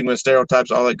 stigma, stereotypes,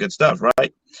 all that good stuff,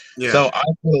 right? Yeah. So I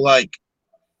feel like,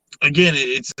 again,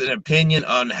 it's an opinion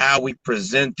on how we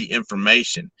present the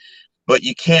information, but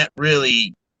you can't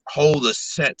really hold a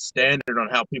set standard on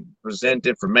how people present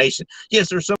information. Yes,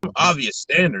 there's some obvious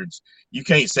standards. You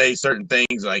can't say certain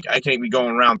things, like I can't be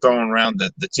going around throwing around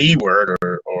the T word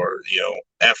or you know,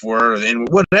 F word or the N word,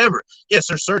 whatever. Yes,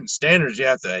 there's certain standards you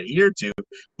have to adhere to,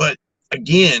 but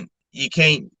again, you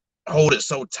can't hold it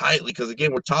so tightly, because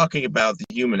again, we're talking about the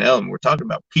human element. We're talking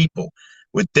about people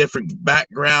with different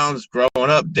backgrounds, growing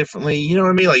up differently. You know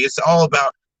what I mean? Like, it's all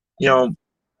about, you know,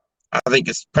 I think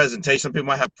it's presentation. Some people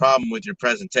might have a problem with your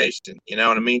presentation. You know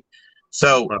what I mean?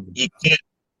 So you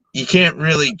can't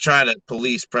really try to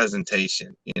police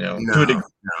presentation. You know, no,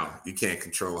 you can't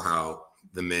control how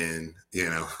the men, you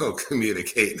know,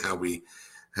 communicate and how we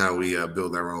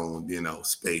build our own, you know,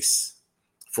 space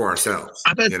for ourselves.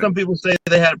 I bet some people say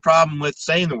they had a problem with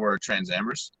saying the word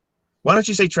transamorous. Why don't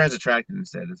you say trans attracted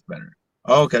instead? It's better.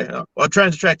 Oh, okay. Well,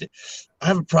 trans attracted. I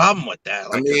have a problem with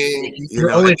that. Like, I mean,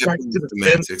 you're only attracted to the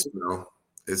semantics, you know.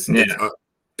 It's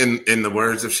in the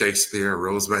words of Shakespeare,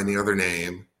 rose by any other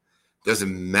name.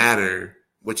 Doesn't matter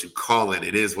what you call it.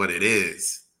 It is what it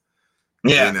is.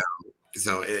 Yeah. You know?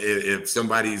 So if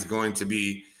somebody's going to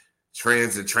be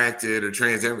trans attracted or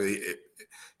trans everything.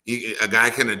 A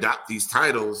guy can adopt these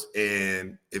titles,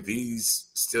 and if he's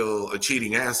still a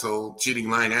cheating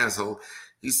lying asshole,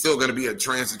 he's still going to be a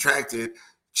trans attracted,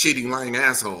 cheating, lying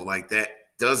asshole. Like, that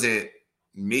doesn't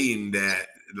mean that,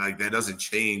 like, that doesn't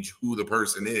change who the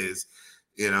person is.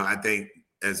 I think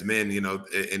as men,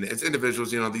 and as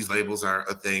individuals, these labels are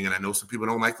a thing, and I know some people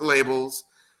don't like the labels,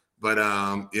 but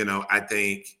I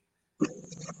think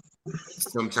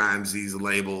sometimes these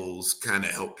labels kind of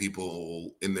help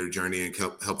people in their journey and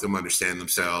help them understand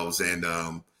themselves. And,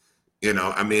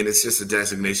 it's just a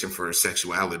designation for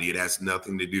sexuality. It has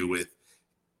nothing to do with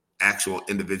actual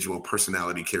individual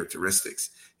personality characteristics.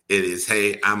 It is,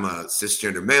 hey, I'm a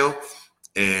cisgender male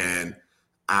and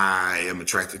I am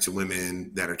attracted to women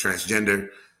that are transgender.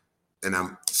 And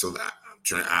I'm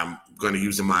going to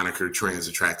use the moniker trans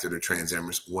attracted or trans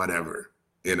amorous, whatever.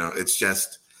 It's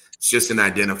just an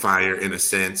identifier in a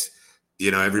sense.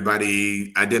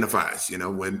 Everybody identifies.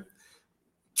 When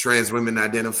trans women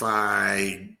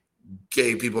identify,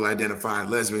 gay people identify,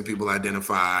 lesbian people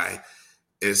identify.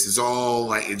 This is all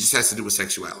like, it just has to do with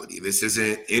sexuality. This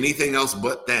isn't anything else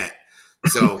but that.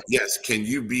 So yes, can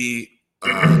you be a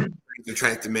trans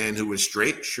attracted man who is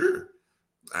straight? Sure.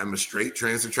 I'm a straight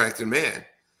trans attracted man.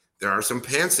 There are some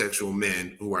pansexual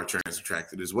men who are trans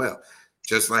attracted as well.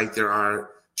 Just like there are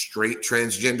straight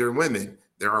transgender women.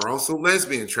 There are also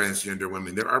lesbian transgender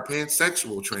women. There are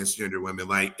pansexual transgender women.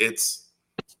 Like, it's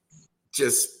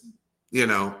just,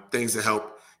 things that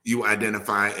help you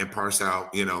identify and parse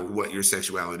out, what your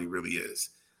sexuality really is.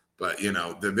 But,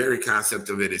 the very concept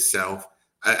of it itself,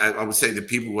 I would say the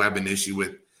people who have an issue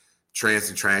with trans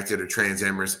attracted or trans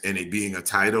amorous and it being a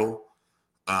title,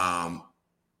 I'm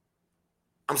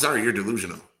sorry, you're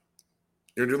delusional.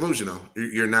 You're delusional.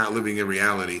 You're not living in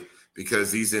reality,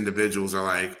 because these individuals are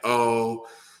like, oh,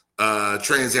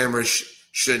 trans amorous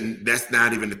shouldn't, that's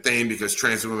not even a thing because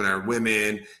trans women are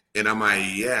women. And I'm like,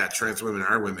 yeah, trans women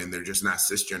are women. They're just not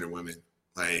cisgender women.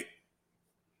 Like,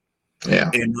 yeah.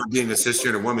 And not being a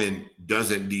cisgender woman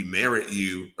doesn't demerit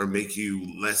you or make you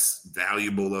less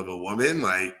valuable of a woman.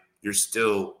 Like, you're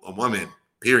still a woman,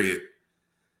 period.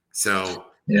 So,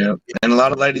 yeah. And a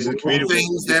lot of ladies in the community,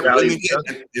 things that women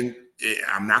get, and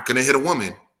I'm not going to hit a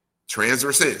woman, trans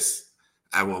or cis.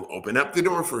 I will open up the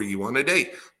door for you on a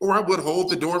date, or I would hold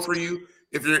the door for you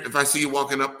if I see you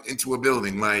walking up into a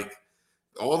building. Like,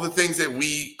 all the things that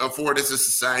we afford as a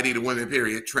society to women,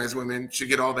 period, trans women should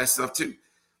get all that stuff too.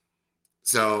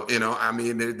 So,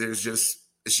 it's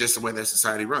just the way that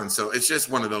society runs. So it's just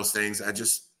one of those things. I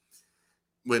just,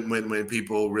 when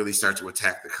people really start to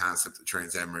attack the concept of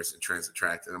trans amorous and trans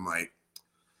attracted, I'm like,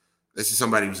 this is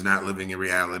somebody who's not living in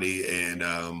reality. And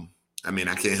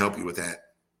I can't help you with that.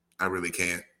 I really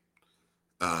can't.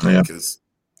 Because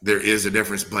there is a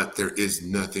difference, but there is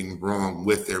nothing wrong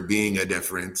with there being a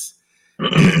difference.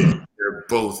 And they're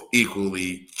both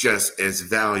equally just as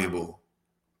valuable.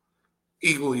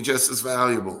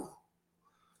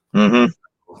 Mm-hmm.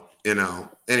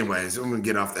 Anyways, I'm going to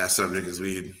get off that subject because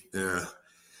we're going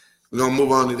to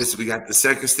move on to this. We got the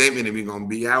second statement and we're going to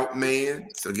be out, man.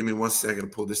 So give me 1 second to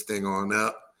pull this thing on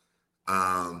up.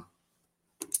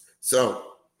 So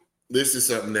this is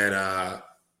something that,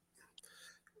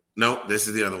 no, this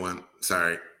is the other one.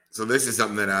 Sorry. So this is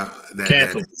something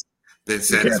that's been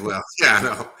said as well. Yeah, I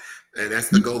know. And that's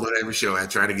the goal of every show. I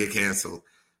try to get canceled.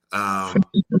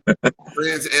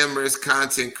 Trans amorous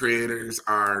content creators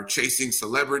are chasing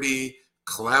celebrity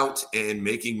clout and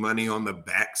making money on the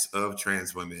backs of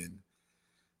trans women.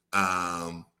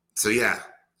 So yeah,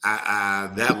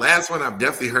 that last one, I've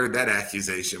definitely heard that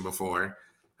accusation before.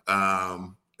 But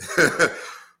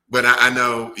I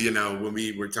know, when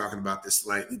we were talking about this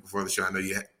slightly before the show, I know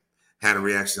you had a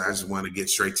reaction. I just want to get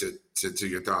straight to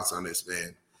your thoughts on this,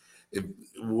 man.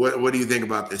 What do you think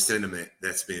about this sentiment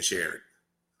that's being shared?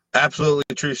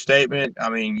 Absolutely true statement.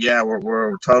 Yeah,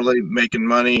 we're totally making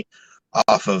money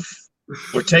off of,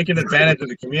 we're taking advantage of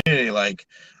the community. Like,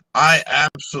 I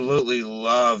absolutely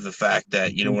love the fact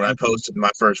that, when I posted my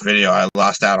first video, I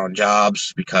lost out on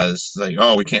jobs because, like,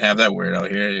 oh, we can't have that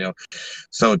weirdo here,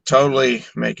 So totally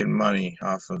making money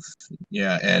off of,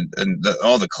 and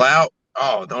all the clout.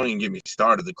 Oh, don't even get me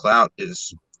started. The clout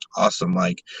is awesome.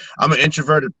 Like, I'm an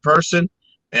introverted person.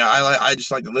 And I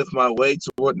just like to lift my weights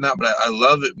or whatnot, but I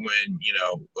love it when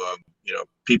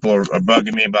people are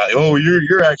bugging me about, oh,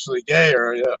 you're actually gay,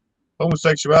 or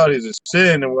homosexuality is a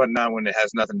sin and whatnot, when it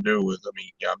has nothing to do with,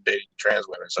 I'm dating trans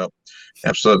women. So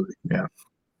absolutely, yeah.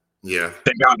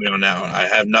 They got me on that one. I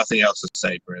have nothing else to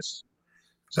say, Chris.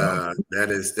 So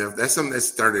that's something that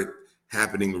started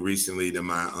happening recently to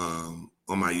my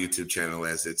on my YouTube channel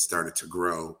as it started to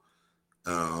grow.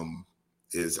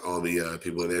 is all the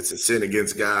people that's a sin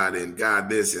against God and God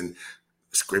this and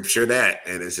scripture that,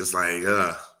 and it's just like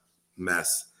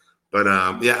mess. But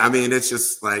yeah, I mean, it's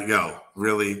just like, yo,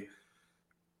 really,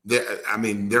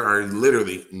 there are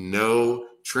literally no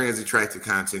trans attractive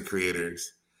content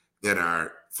creators that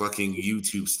are fucking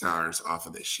YouTube stars off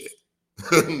of this shit.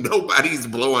 Nobody's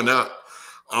blowing up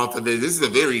off of this. This is a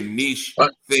very niche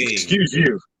thing.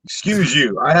 Excuse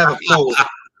you. I have a full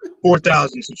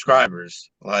 4,000 subscribers.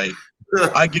 Like,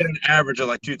 I get an average of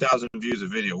like 2,000 views a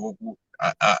video.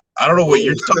 I don't know what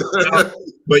you're talking about,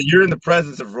 but you're in the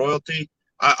presence of royalty.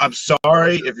 I'm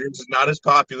sorry if you're just not as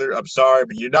popular. I'm sorry,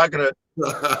 but you're not gonna.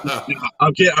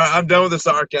 I'm kidding. I'm done with the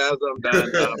sarcasm. I'm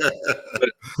done.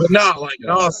 But no, like in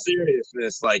all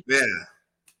seriousness, like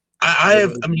I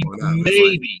mean,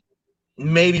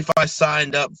 maybe if I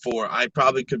signed up for it, I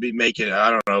probably could be making,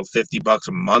 I don't know, $50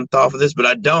 a month off of this, but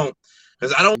I don't,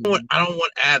 because I don't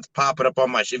want ads popping up on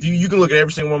my shit. If you can look at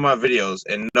every single one of my videos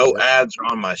and no ads are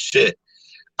on my shit,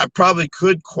 I probably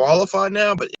could qualify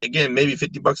now, but again, maybe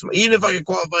 $50 a month. Even if I could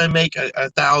qualify and make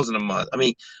 $1,000 a month, I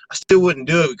mean, I still wouldn't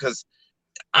do it because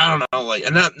I don't know, like,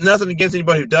 and nothing against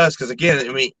anybody who does, because again,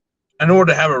 I mean, in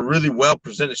order to have a really well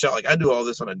presented shot, like I do all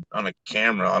this on a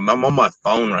camera. I'm on my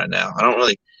phone right now. I don't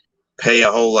really pay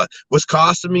a whole lot. What's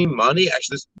costing me money?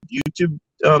 Actually, this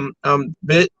YouTube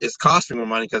bit is costing me more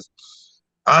money because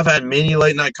I've had many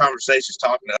late night conversations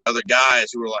talking to other guys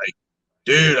who were like,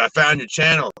 "Dude, I found your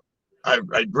channel. I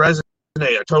resonate.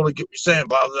 I totally get what you're saying.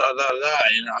 Blah blah blah blah."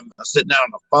 And I'm sitting down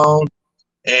on the phone,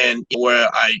 and where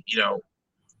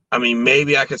I mean,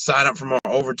 maybe I could sign up for more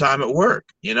overtime at work.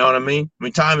 You know what I mean? I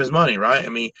mean, time is money, right? I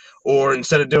mean, or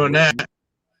instead of doing that,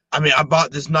 I mean, I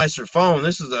bought this nicer phone.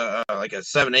 This is like a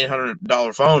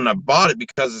 $700-800 phone. And I bought it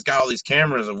because it's got all these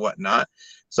cameras and whatnot.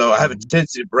 So I have a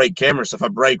tendency to break cameras. So if I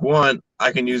break one,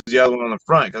 I can use the other one on the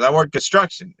front because I work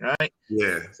construction, right?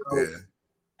 Yeah. So,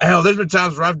 hell, there's been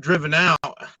times where I've driven out.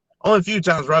 Only a few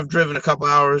times where I've driven a couple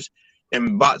hours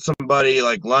and bought somebody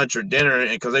like lunch or dinner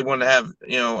because they wanted to have,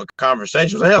 you know, a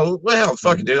conversation. Hell,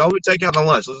 fuck it, dude. Let me take out the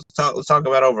lunch. Let's talk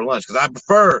about over lunch because I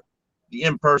prefer the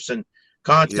in-person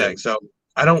contact. Yeah. So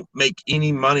I don't make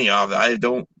any money off it. I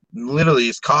don't. Literally,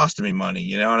 it's costing me money.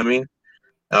 You know what I mean?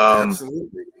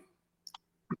 Absolutely.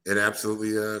 It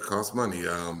absolutely costs money.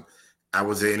 I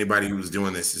would say anybody who's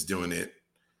doing this is doing it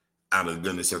out of the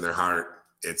goodness of their heart.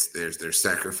 There's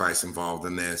sacrifice involved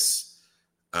in this.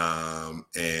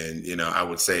 And you know, I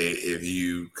would say if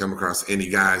you come across any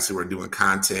guys who are doing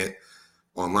content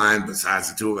online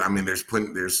besides the two, I mean, there's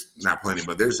not plenty,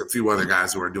 but there's a few other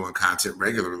guys who are doing content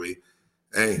regularly.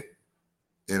 Hey,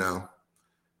 you know,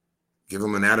 give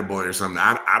them an attaboy or something.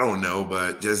 I don't know,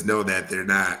 but just know that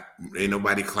ain't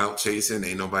nobody clout chasing,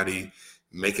 ain't nobody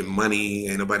making money,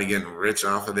 ain't nobody getting rich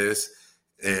off of this.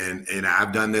 And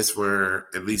I've done this for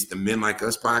at least the Men Like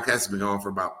Us podcast has been going for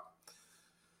about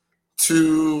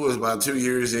 2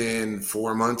 years and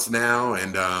 4 months now.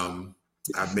 And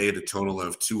I've made a total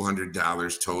of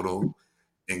 $200 total.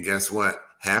 And guess what?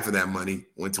 Half of that money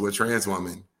went to a trans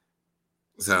woman.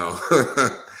 So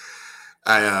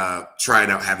I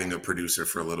tried out having a producer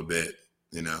for a little bit,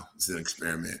 you know, it's an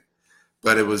experiment.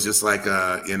 But it was just like,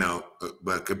 you know,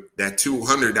 but that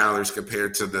 $200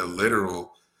 compared to the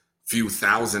literal few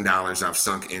 $1,000s I've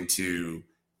sunk into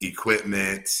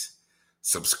equipment,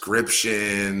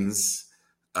 subscriptions.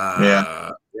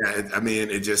 I mean,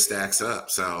 it just stacks up.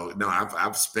 So no,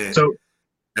 I've spent. So,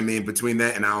 I mean, between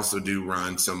that and I also do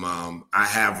run some. I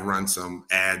have run some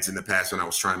ads in the past when I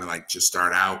was trying to like just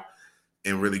start out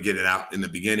and really get it out in the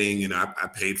beginning. You know, I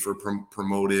paid for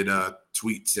promoted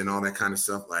tweets and all that kind of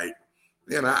stuff. Like,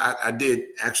 you know, I did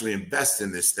actually invest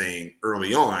in this thing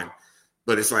early on.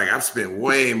 But it's like I've spent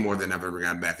way more than I've ever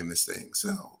gotten back in this thing.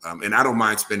 So, and I don't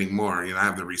mind spending more. You know, I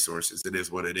have the resources. It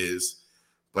is what it is.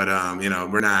 But, you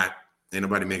know, ain't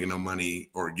nobody making no money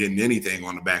or getting anything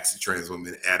on the backs of trans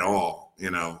women at all,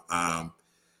 you know.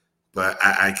 But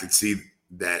I could see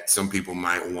that some people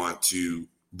might want to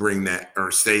bring that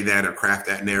or say that or craft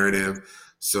that narrative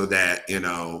so that, you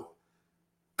know,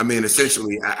 I mean,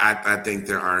 essentially, I think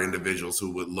there are individuals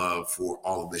who would love for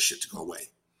all of this shit to go away.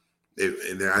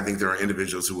 I think there are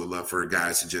individuals who would love for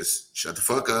guys to just shut the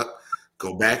fuck up,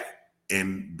 go back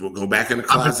in the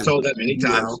closet. I've been told that many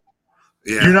times.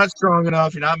 Yeah. You're not strong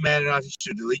enough. You're not man enough. You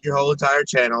should delete your whole entire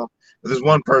channel. But there's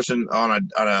one person on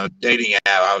a dating app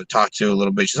I would talk to a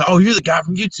little bit. She's like, "Oh, you're the guy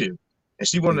from YouTube," and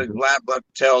she wanted to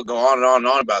go on and on and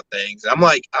on about things. I'm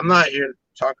like, I'm not here to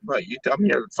talk about YouTube. I'm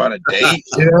here to find a date,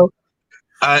 you know.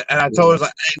 And I told her,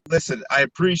 like, hey, listen, I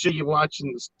appreciate you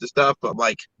watching the stuff, but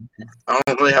like, I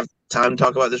don't really have time to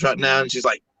talk about this right now. And she's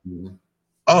like,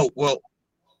 oh, well,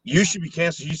 you should be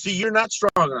canceled. You see, you're not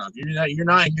strong enough. You're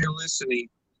not here listening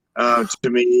to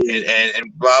me and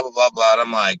blah blah blah blah. And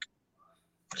I'm like,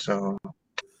 so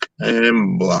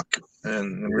and block,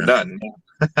 and we're done.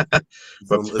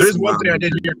 But there's one thing I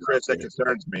did hear, Chris, that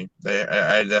concerns me.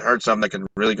 I heard something that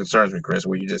really concerns me, Chris.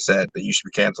 What you just said that you should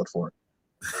be canceled for.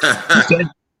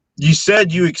 You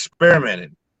said you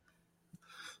experimented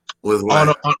with on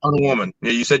a woman.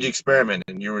 Yeah, you said you experimented,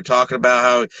 and you were talking about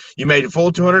how you made a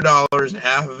full $200, and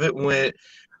half of it went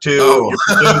to your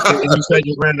producer, and you said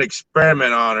you ran an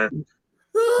experiment on her.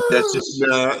 That's just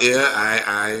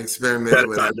I experimented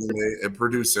with having a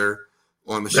producer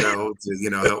on the show to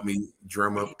help me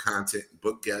drum up content,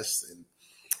 book guests, and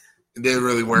it didn't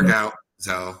really work out.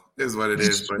 So it is what it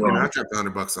is. But I dropped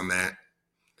 $100 on that.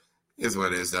 It is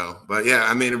what it is, though. But yeah,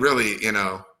 I mean, really,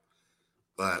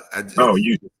 But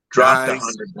you dropped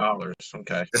 $100.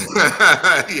 Okay.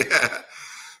 Yeah,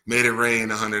 made it rain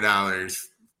 $100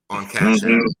 on Cash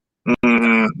App.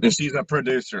 And she's a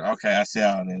producer. Okay, I see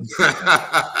how it is.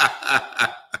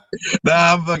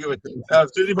 Nah, I'm fucking with you. To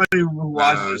anybody who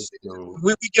watches this,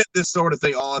 we get this sort of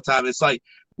thing all the time. It's like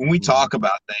when we talk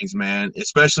about things, man,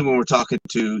 especially when we're talking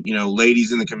to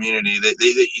ladies in the community,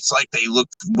 it's like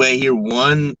they hear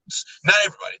one. Not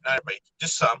everybody,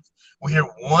 just some. We hear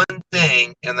one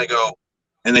thing and they go,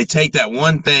 and they take that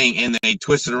one thing and they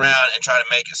twist it around and try to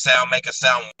make it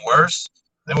sound worse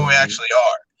than what we actually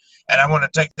are. And I want to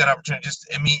take that opportunity.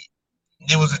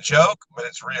 It was a joke, but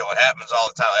it's real. It happens all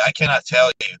the time. I cannot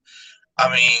tell you. I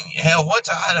mean, hell, once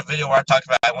I had a video where I talked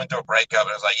about I went through a breakup,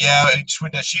 and I was like, yeah,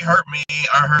 she hurt me,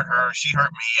 I hurt her. She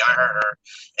hurt me, I hurt her.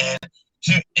 And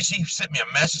she sent me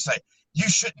a message like, you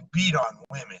shouldn't beat on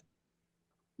women.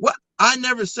 What? I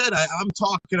never said I'm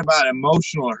talking about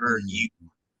emotional hurt, you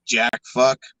jack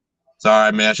fuck.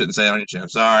 Sorry, man, I shouldn't say it on your channel.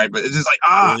 Sorry, but it's just like,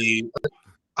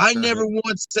 I never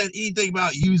once said anything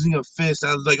about using a fist.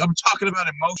 I was like, I'm talking about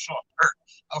emotional hurt.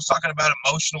 I was talking about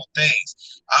emotional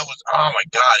things. Oh my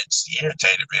God, it's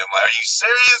irritated me. I'm like, are you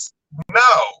serious?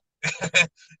 No.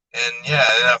 And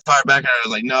I fired back at her. I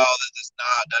was like, no, that's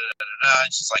not, da da da da.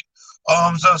 And she's like, oh,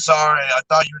 I'm so sorry. I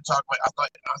thought you were talking about, I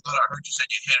thought I heard you said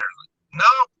you hit her. Like,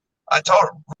 no, I told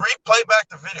her, replay back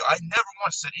the video. I never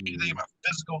once said anything about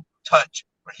physical touch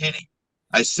or hitting.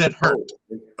 I said hurt.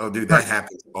 Oh, dude, that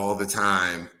happens all the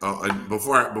time.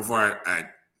 Before I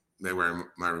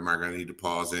my remark, I need to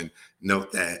pause and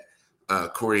note that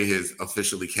Corey is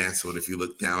officially canceled. If you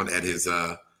look down at his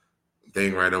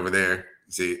thing right over there,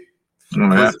 see,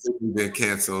 he's been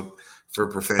canceled for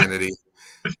profanity.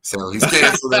 So he's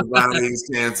canceled. Everybody, he's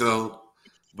canceled.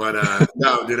 But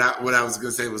no, dude, what I was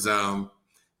gonna say was that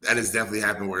has definitely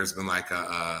happened where it's been like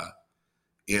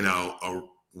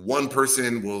one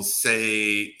person will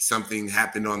say something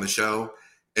happened on the show,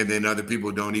 and then other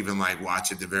people don't even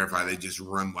watch it to verify. They just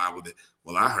run wild with it.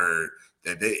 Well, I heard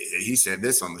that he said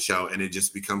this on the show, and it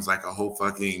just becomes like a whole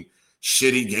fucking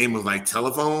shitty game of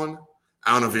telephone.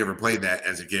 I don't know if you ever played that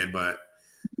as a kid, but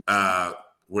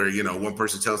where one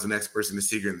person tells the next person the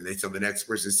secret, and they tell the next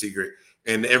person the secret,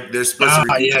 and they're supposed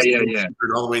to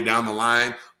secret all the way down the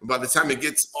line. But by the time it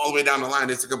gets all the way down the line,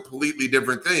 it's a completely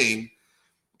different thing.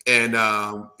 And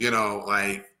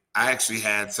I actually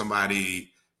had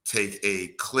somebody take a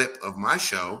clip of my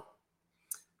show.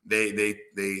 They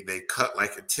cut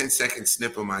like a 10-second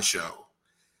snip of my show,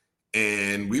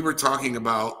 and we were talking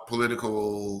about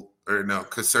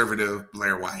conservative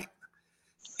Blair White,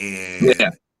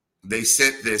 and they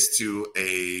sent this to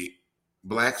a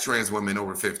black trans woman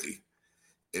over 50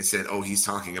 and said, "Oh, he's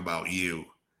talking about you."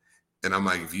 And I'm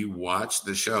like, if you watch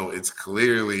the show, it's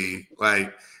clearly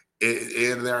like.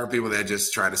 There are people that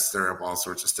just try to stir up all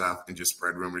sorts of stuff and just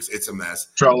spread rumors. It's a mess.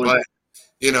 Trolling.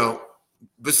 But,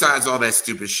 besides all that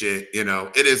stupid shit,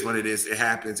 it is what it is. It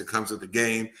happens. It comes with the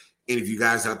game. And if you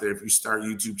guys out there, if you start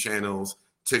YouTube channels,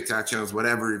 TikTok channels,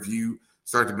 whatever, if you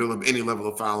start to build up any level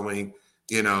of following,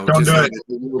 there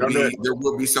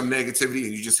will be some negativity,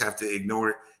 and you just have to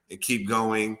ignore it and keep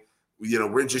going.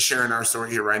 We're just sharing our story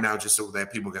here right now just so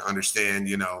that people can understand,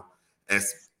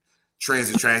 as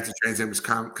trans attracted, transgenders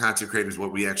content creators,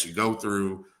 what we actually go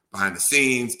through behind the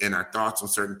scenes and our thoughts on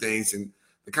certain things and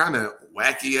the kind of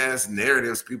wacky ass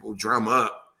narratives people drum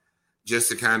up just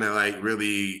to kind of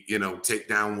really, take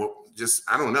down just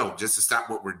to stop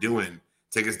what we're doing,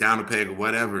 take us down a peg or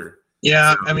whatever.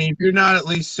 Yeah. So, I mean, if you're not at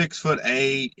least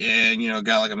 6'8" and,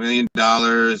 got like $1 million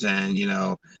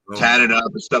and, tatted up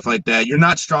and stuff like that, you're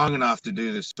not strong enough to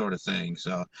do this sort of thing.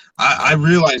 So I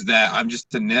realize that I'm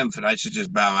just a nymph and I should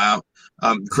just bow out.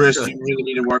 Chris, you really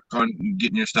need to work on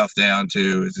getting your stuff down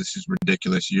too. This is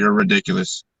ridiculous. You're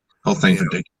ridiculous. Whole thing's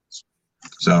ridiculous.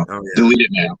 So delete it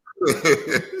now.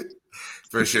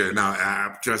 For sure. No,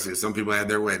 I trust you. Some people had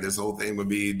their way. This whole thing would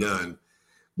be done.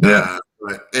 Yeah.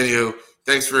 But anywho,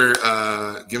 thanks for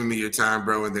giving me your time,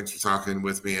 bro, and thanks for talking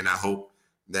with me. And I hope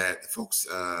that folks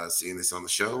seeing this on the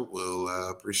show will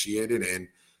appreciate it. And,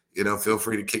 feel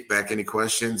free to kick back any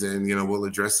questions and, we'll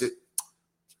address it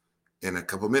in a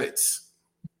couple minutes.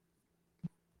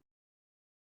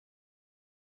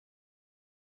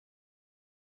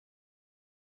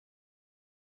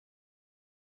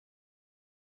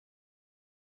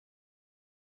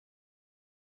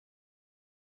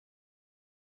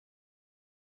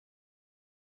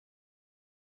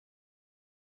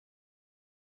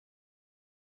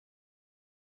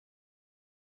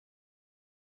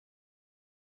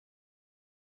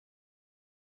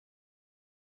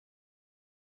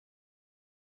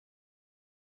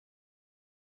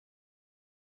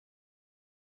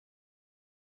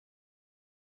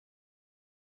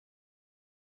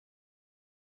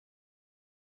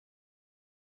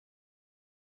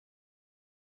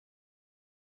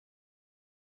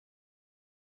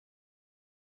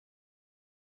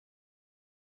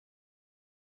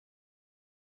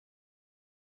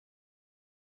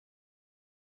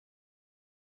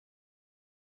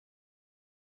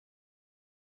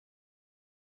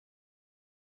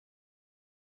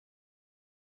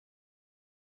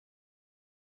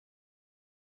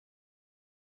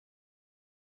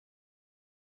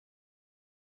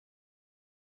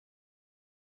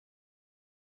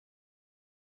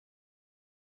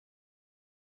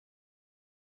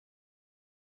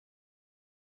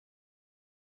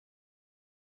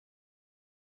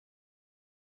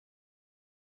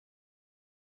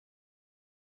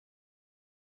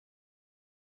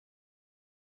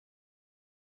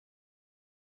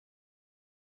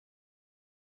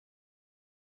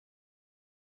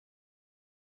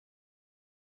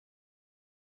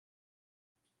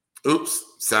 Oops,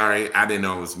 sorry. I didn't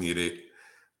know it was muted.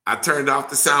 I turned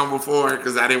off the sound before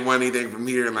because I didn't want anything from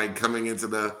here, like coming into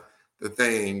the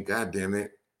thing. God damn it.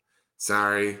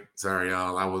 Sorry,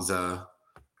 y'all. I was gosh.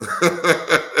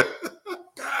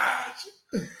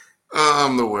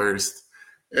 I'm the worst.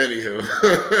 Anywho.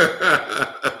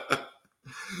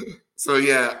 So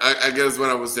yeah, I guess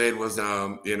what I was saying was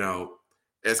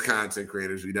as content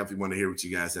creators, we definitely want to hear what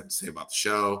you guys have to say about the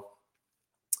show.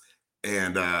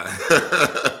 And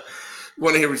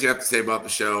want to hear what you have to say about the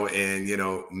show. And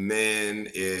men,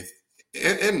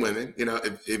 and women,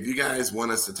 if you guys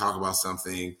want us to talk about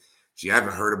something you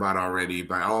haven't heard about already,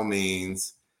 by all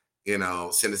means, send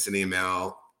us an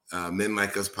email,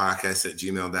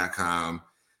 menlikeuspodcast@gmail.com.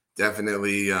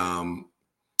 Definitely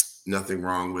nothing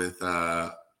wrong with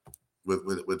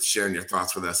sharing your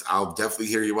thoughts with us. I'll definitely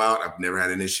hear you out. I've never had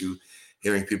an issue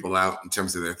hearing people out in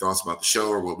terms of their thoughts about the show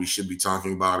or what we should be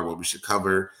talking about or what we should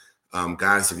cover.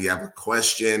 Guys, if you have a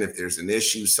question, if there's an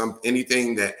issue,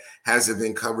 anything that hasn't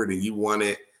been covered and you want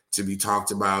it to be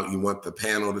talked about, you want the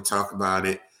panel to talk about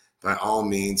it, by all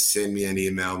means, send me an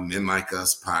email,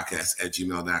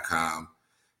 menlikeuspodcast@gmail.com.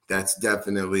 That's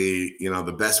definitely,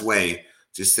 the best way.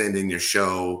 Just send in your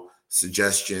show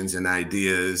suggestions and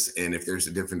ideas. And if there's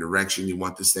a different direction you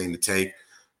want this thing to take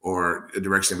or a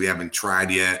direction we haven't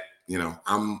tried yet,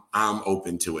 I'm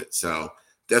open to it. So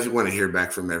definitely want to hear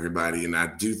back from everybody. And I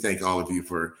do thank all of you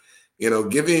for,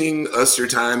 giving us your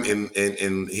time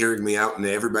and hearing me out, and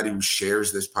everybody who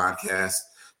shares this podcast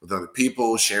with other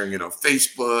people, sharing it on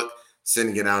Facebook,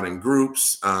 sending it out in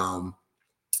groups.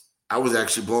 I was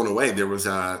actually blown away. There was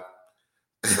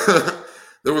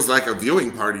there was like a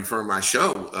viewing party for my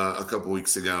show a couple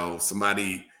weeks ago.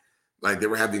 Somebody, like, they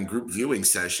were having group viewing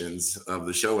sessions of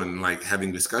the show and like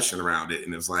having discussion around it.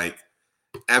 And it was like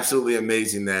absolutely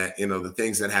amazing that, the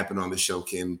things that happen on the show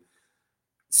can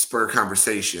spur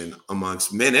conversation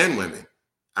amongst men and women.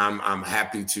 I'm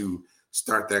happy to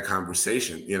start that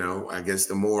conversation. I guess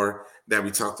the more that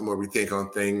we talk, the more we think on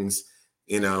things,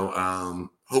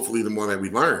 hopefully the more that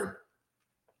we learn.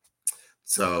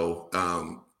 So,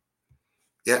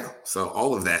 yeah, so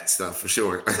all of that stuff for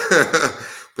sure.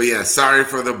 But yeah, sorry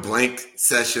for the blank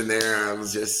session there.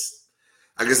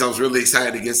 I guess I was really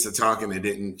excited to get to talking and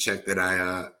didn't check that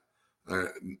I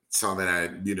saw that I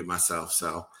muted myself.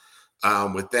 So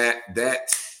with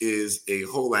that is a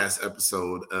whole ass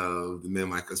episode of the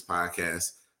Men Like Us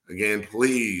podcast. Again,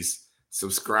 please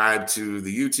subscribe to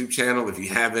the YouTube channel if you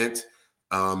haven't.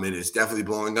 It is definitely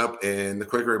blowing up, and the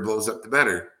quicker it blows up, the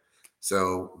better.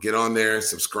 So get on there,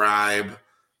 subscribe,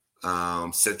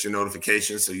 set your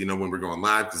notifications so you know when we're going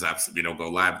live, because obviously we don't go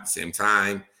live at the same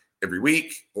time every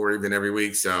week or even every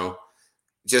week. So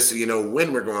just so you know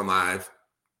when we're going live,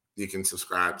 you can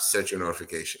subscribe, set your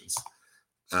notifications.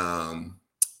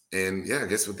 And yeah, I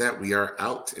guess with that, we are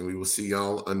out and we will see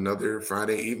y'all another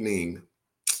Friday evening.